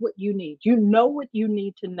have what you need. You know what you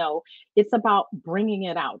need to know. It's about bringing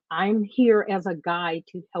it out. I'm here as a guide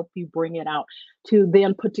to help you bring it out, to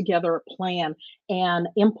then put together a plan and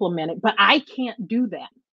implement it. But I can't do that.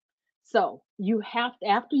 So you have to,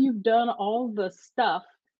 after you've done all the stuff,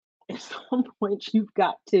 at some point you've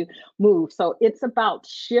got to move. So it's about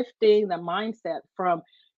shifting the mindset from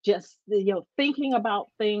just thinking about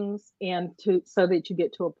things and to so that you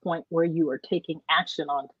get to a point where you are taking action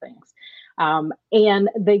on things, and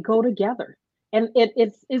they go together. And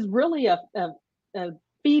it's really a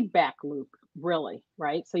feedback loop, really,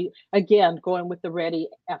 right? So again, going with the ready,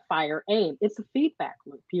 fire, aim, it's a feedback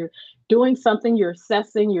loop. You're doing something, you're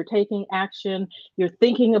assessing, you're taking action, you're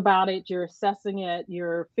thinking about it, you're assessing it,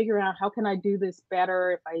 you're figuring out how can I do this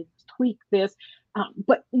better if I tweak this.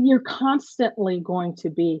 But you're constantly going to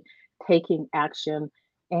be taking action.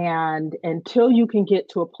 And until you can get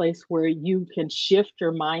to a place where you can shift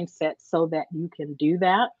your mindset so that you can do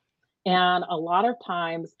that. And a lot of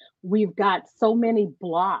times we've got so many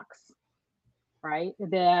blocks, right?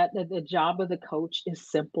 That the job of the coach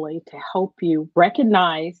is simply to help you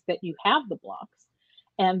recognize that you have the blocks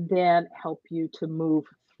and then help you to move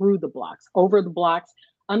through the blocks, over the blocks,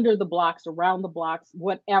 under the blocks, around the blocks,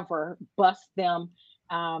 whatever, bust them.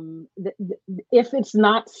 If it's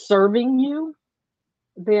not serving you,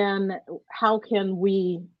 then how can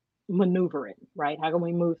we maneuver it, right? How can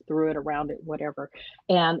we move through it, around it, whatever?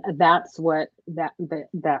 And that's what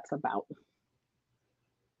that's about.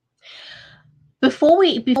 Before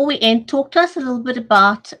we end, talk to us a little bit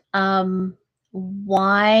about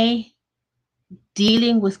why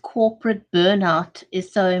dealing with corporate burnout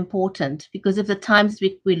is so important, because of the times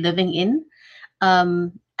we're living in.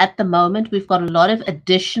 At the moment, we've got a lot of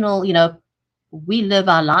additional, we live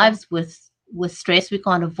our lives with stress. We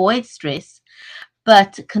can't avoid stress.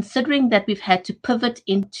 But considering that we've had to pivot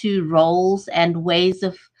into roles and ways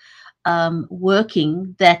of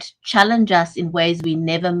working that challenge us in ways we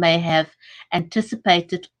never may have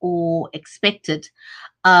anticipated or expected,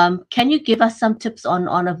 can you give us some tips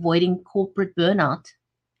on avoiding corporate burnout?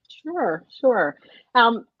 Sure, sure.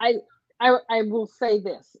 Um, I, I will say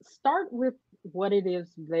this: start with what it is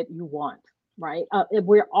that you want, right? If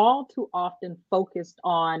we're all too often focused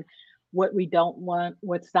on what we don't want,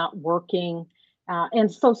 what's not working,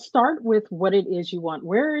 and so start with what it is you want.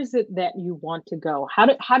 Where is it that you want to go? How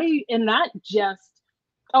do you, and not just,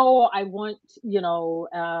 oh, I want,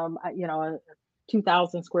 a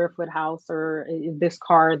 2,000 square foot house, or this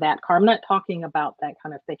car, that car. I'm not talking about that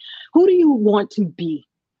kind of thing. Who do you want to be?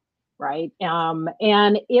 Right?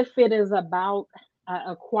 And if it is about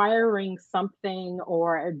acquiring something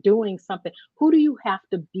or doing something, who do you have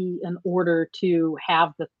to be in order to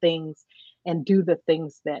have the things and do the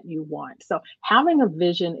things that you want? So having a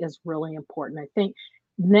vision is really important. I think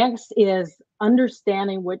next is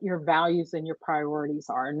understanding what your values and your priorities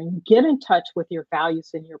are, and then get in touch with your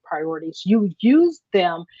values and your priorities. You use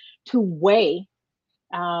them to weigh,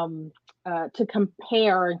 um, to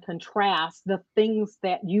compare and contrast the things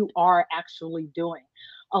that you are actually doing.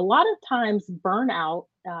 A lot of times, burnout,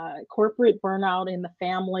 corporate burnout in the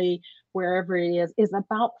family, wherever it is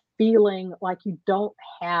about feeling like you don't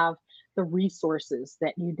have the resources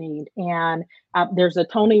that you need. And there's a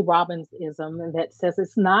Tony Robbinsism that says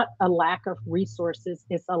it's not a lack of resources,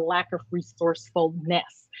 it's a lack of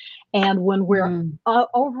resourcefulness. And when we're Mm.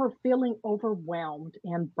 over feeling overwhelmed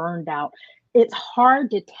and burned out, it's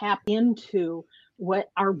hard to tap into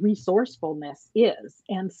what our resourcefulness is.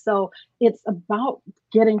 And so it's about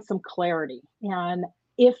getting some clarity. And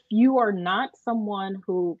if you are not someone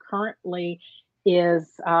who currently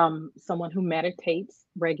is someone who meditates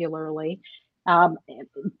regularly, um,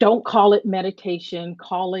 don't call it meditation,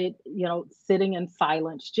 call it, sitting in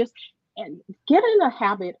silence. Just and get in a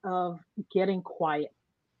habit of getting quiet.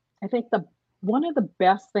 I think the one of the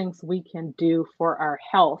best things we can do for our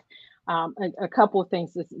health, a couple of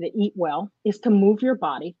things, is to eat well, is to move your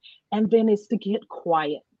body, and then is to get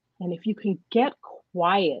quiet. And if you can get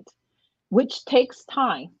quiet, which takes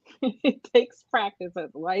time, it takes practice.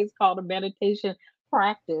 That's why it's called a meditation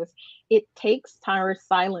practice. It takes time, or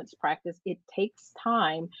silence practice. It takes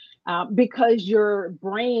time, because your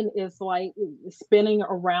brain is like spinning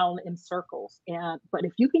around in circles. And but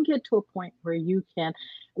if you can get to a point where you can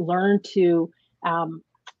learn to, um,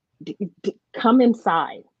 come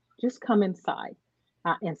inside, just come inside.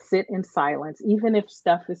 And sit in silence, even if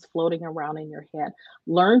stuff is floating around in your head.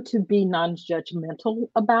 Learn to be non judgmental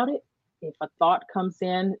about it. If a thought comes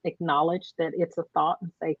in, acknowledge that it's a thought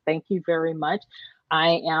and say, "Thank you very much.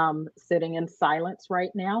 I am sitting in silence right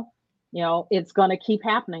now." It's going to keep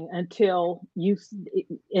happening until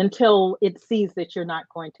it sees that you're not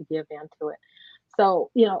going to give in to it. So,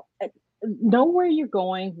 know where you're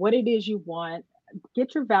going, what it is you want,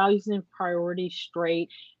 get your values and priorities straight,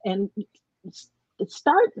 and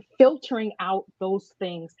start filtering out those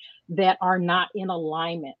things that are not in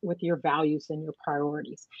alignment with your values and your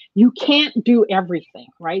priorities. You can't do everything,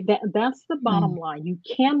 right? That's the bottom Mm. line. You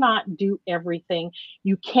cannot do everything.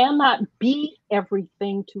 You cannot be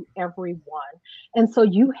everything to everyone. And so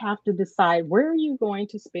you have to decide, where are you going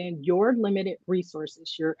to spend your limited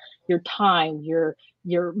resources, your time, your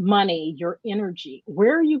money, your energy.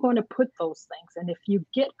 Where are you going to put those things? And if you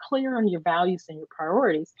get clear on your values and your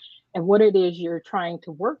priorities and what it is you're trying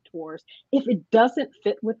to work towards, if it doesn't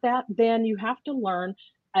fit with that, then you have to learn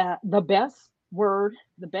the best word,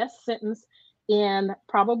 the best sentence in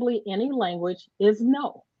probably any language is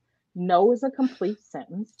no. No is a complete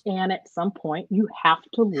sentence. And at some point, you have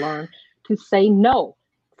to learn to say no.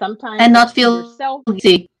 Sometimes And it's not to feel yourself,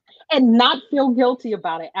 guilty. and not feel guilty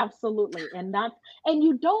about it. Absolutely. And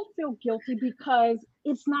you don't feel guilty because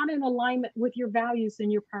it's not in alignment with your values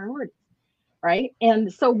and your priorities, right?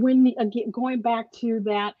 And so again, going back to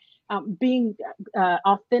that, being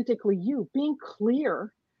authentically you, being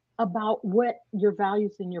clear about what your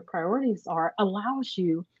values and your priorities are, allows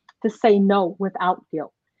you to say no without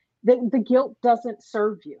guilt. The guilt doesn't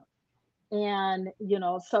serve you. And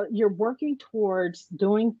so you're working towards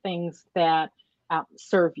doing things that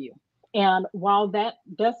serve you. And while that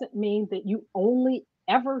doesn't mean that you only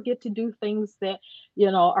ever get to do things that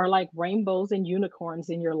are like rainbows and unicorns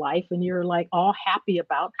in your life and you're like all happy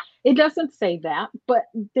about, it doesn't say that. But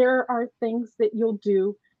there are things that you'll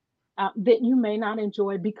do that you may not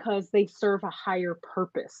enjoy because they serve a higher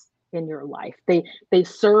purpose in your life. They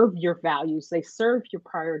serve your values, they serve your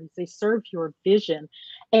priorities, they serve your vision.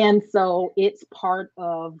 And so it's part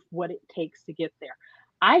of what it takes to get there.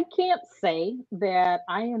 I can't say that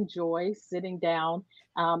I enjoy sitting down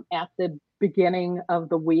at the beginning of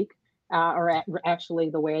the week. Actually,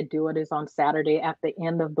 the way I do it is on Saturday at the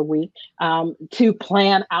end of the week to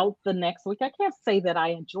plan out the next week. I can't say that I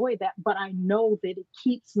enjoy that, but I know that it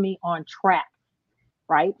keeps me on track,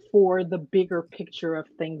 right, for the bigger picture of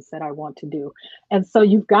things that I want to do. And so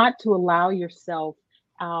you've got to allow yourself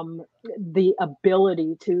the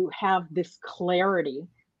ability to have this clarity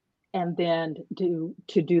and then to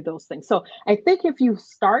do those things. So I think if you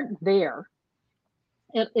start there,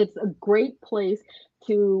 it's a great place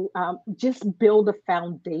to just build a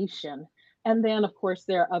foundation. And then, of course,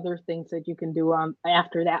 there are other things that you can do on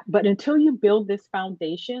after that. But until you build this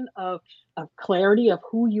foundation of clarity of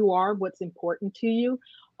who you are, what's important to you,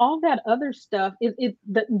 all that other stuff,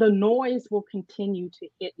 the noise will continue to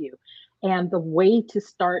hit you. And the way to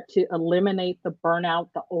start to eliminate the burnout,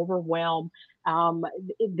 the overwhelm, um,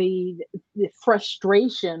 the, the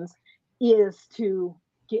frustrations is to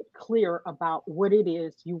get clear about what it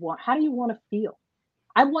is you want. How do you want to feel?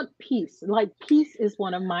 I want peace. Like peace is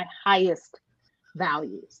one of my highest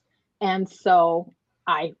values. And so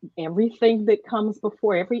everything that comes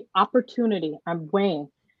before every opportunity, I'm weighing,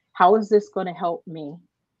 how is this going to help me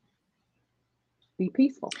be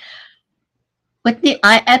peaceful? Whitney,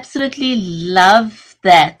 I absolutely love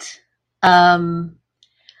that.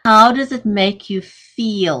 How does it make you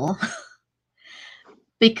feel?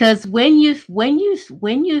 Because when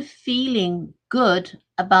you're feeling good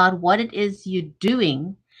about what it is you're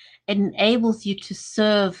doing, it enables you to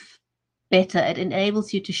serve better. It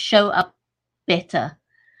enables you to show up better,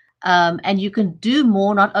 and you can do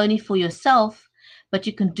more not only for yourself, but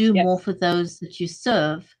you can do more Yes. for those that you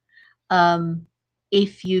serve. Um,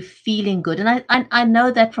 if you're feeling good, and I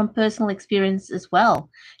know that from personal experience as well.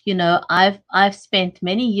 You know, I've spent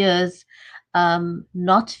many years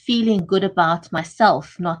not feeling good about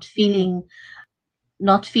myself, Mm,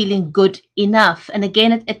 not feeling good enough. And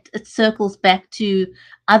again, it circles back to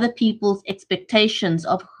other people's expectations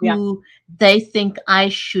of yeah. who they think I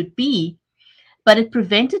should be. But it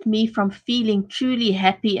prevented me from feeling truly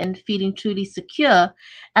happy and feeling truly secure.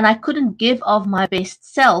 And I couldn't give of my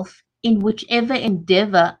best self in whichever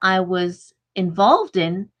endeavor I was involved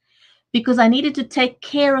in, because I needed to take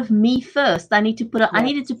care of me first. I Yes.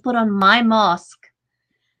 needed to put on my mask,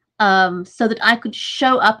 so that I could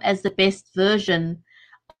show up as the best version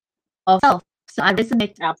of self. So I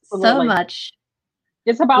resonate so Absolutely. much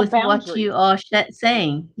It's about with what you boundaries. are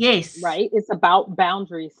saying. Yes. Right? It's about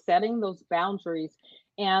boundaries, setting those boundaries.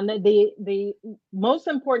 And the most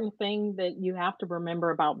important thing that you have to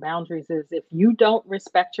remember about boundaries is if you don't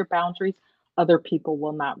respect your boundaries, other people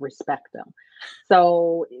will not respect them.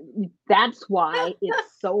 So that's why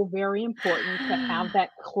it's so very important to have that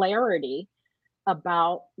clarity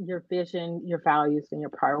about your vision, your values, and your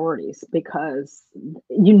priorities because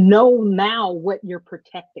you know now what you're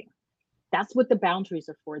protecting. That's what the boundaries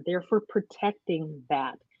are for. They're for protecting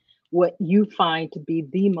that, what you find to be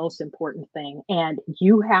the most important thing. And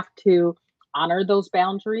you have to honor those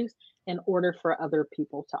boundaries in order for other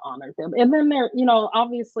people to honor them. And then there,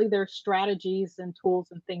 obviously there's strategies and tools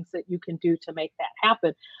and things that you can do to make that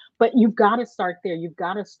happen. But you've got to start there. You've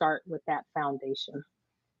got to start with that foundation.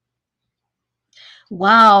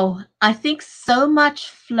 Wow. I think so much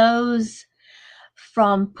flows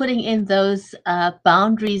from putting in those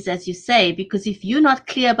boundaries, as you say, because if you're not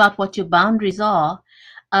clear about what your boundaries are,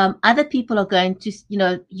 other people are going to,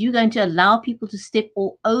 you're going to allow people to step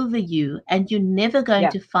all over you, and you're never going Yeah,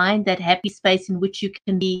 to find that happy space in which you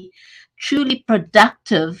can be truly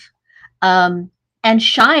productive, um, and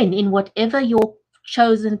shine in whatever your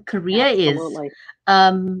chosen career is, absolutely.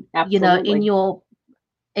 in Absolutely. your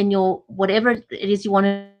whatever it is you want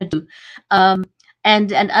to do. um,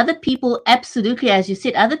 and other people, absolutely, as you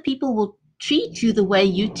said, other people will treat you the way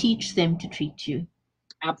you teach them to treat you.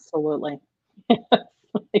 Absolutely.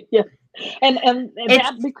 Yes. And It's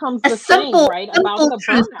that becomes a the thing, simple right? About simple the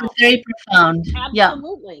truth but burnout. very profound. Yeah.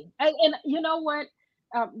 Absolutely. And you know what,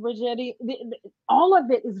 Brigitte, all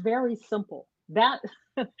of it is very simple. That's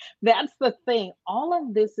the thing. All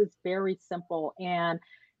of this is very simple, and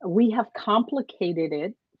we have complicated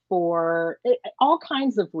it for all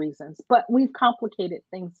kinds of reasons, but we've complicated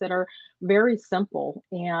things that are very simple.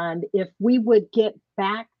 And if we would get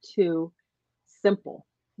back to simple,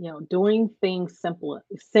 doing things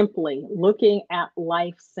simply, looking at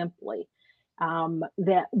life simply,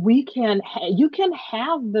 that you can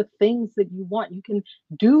have the things that you want. You can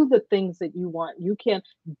do the things that you want. You can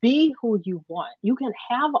be who you want. You can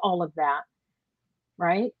have all of that,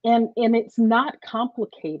 right? And it's not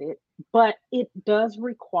complicated, but it does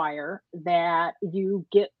require that you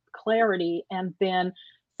get clarity and then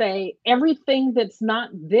say everything that's not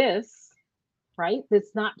this, right?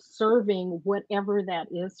 That's not serving whatever that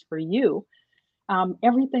is for you.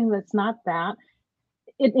 Everything that's not that,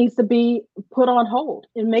 it needs to be put on hold.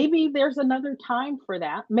 And maybe there's another time for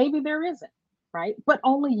that. Maybe there isn't, right? But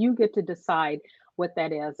only you get to decide what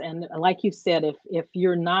that is. And like you said, if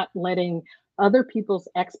you're not letting other people's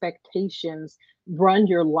expectations run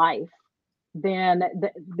your life, then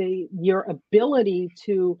your ability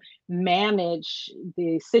to manage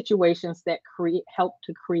the situations that help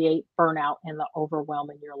to create burnout and the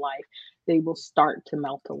overwhelm in your life, they will start to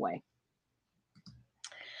melt away.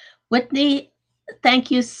 Whitney,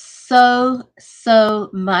 thank you so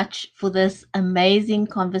much for this amazing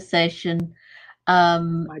conversation,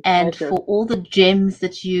 and for all the gems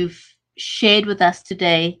that you've shared with us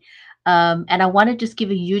today. And I want to just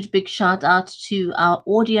give a huge big shout out to our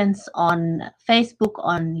audience on Facebook,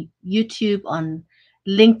 on YouTube, on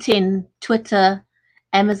LinkedIn, Twitter,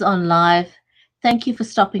 Amazon Live. Thank you for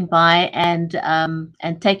stopping by and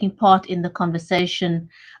taking part in the conversation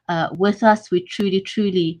with us. We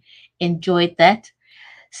truly enjoyed that.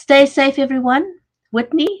 Stay safe, everyone.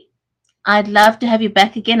 Whitney, I'd love to have you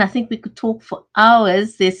back again. I think we could talk for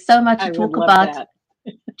hours. There's so much to talk about.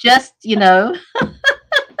 Just,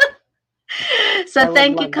 So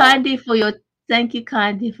thank you kindly for your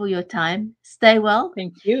time. Stay well.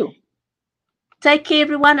 Thank you. Take care,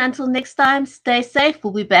 everyone. Until next time, stay safe.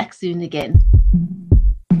 We'll be back soon again.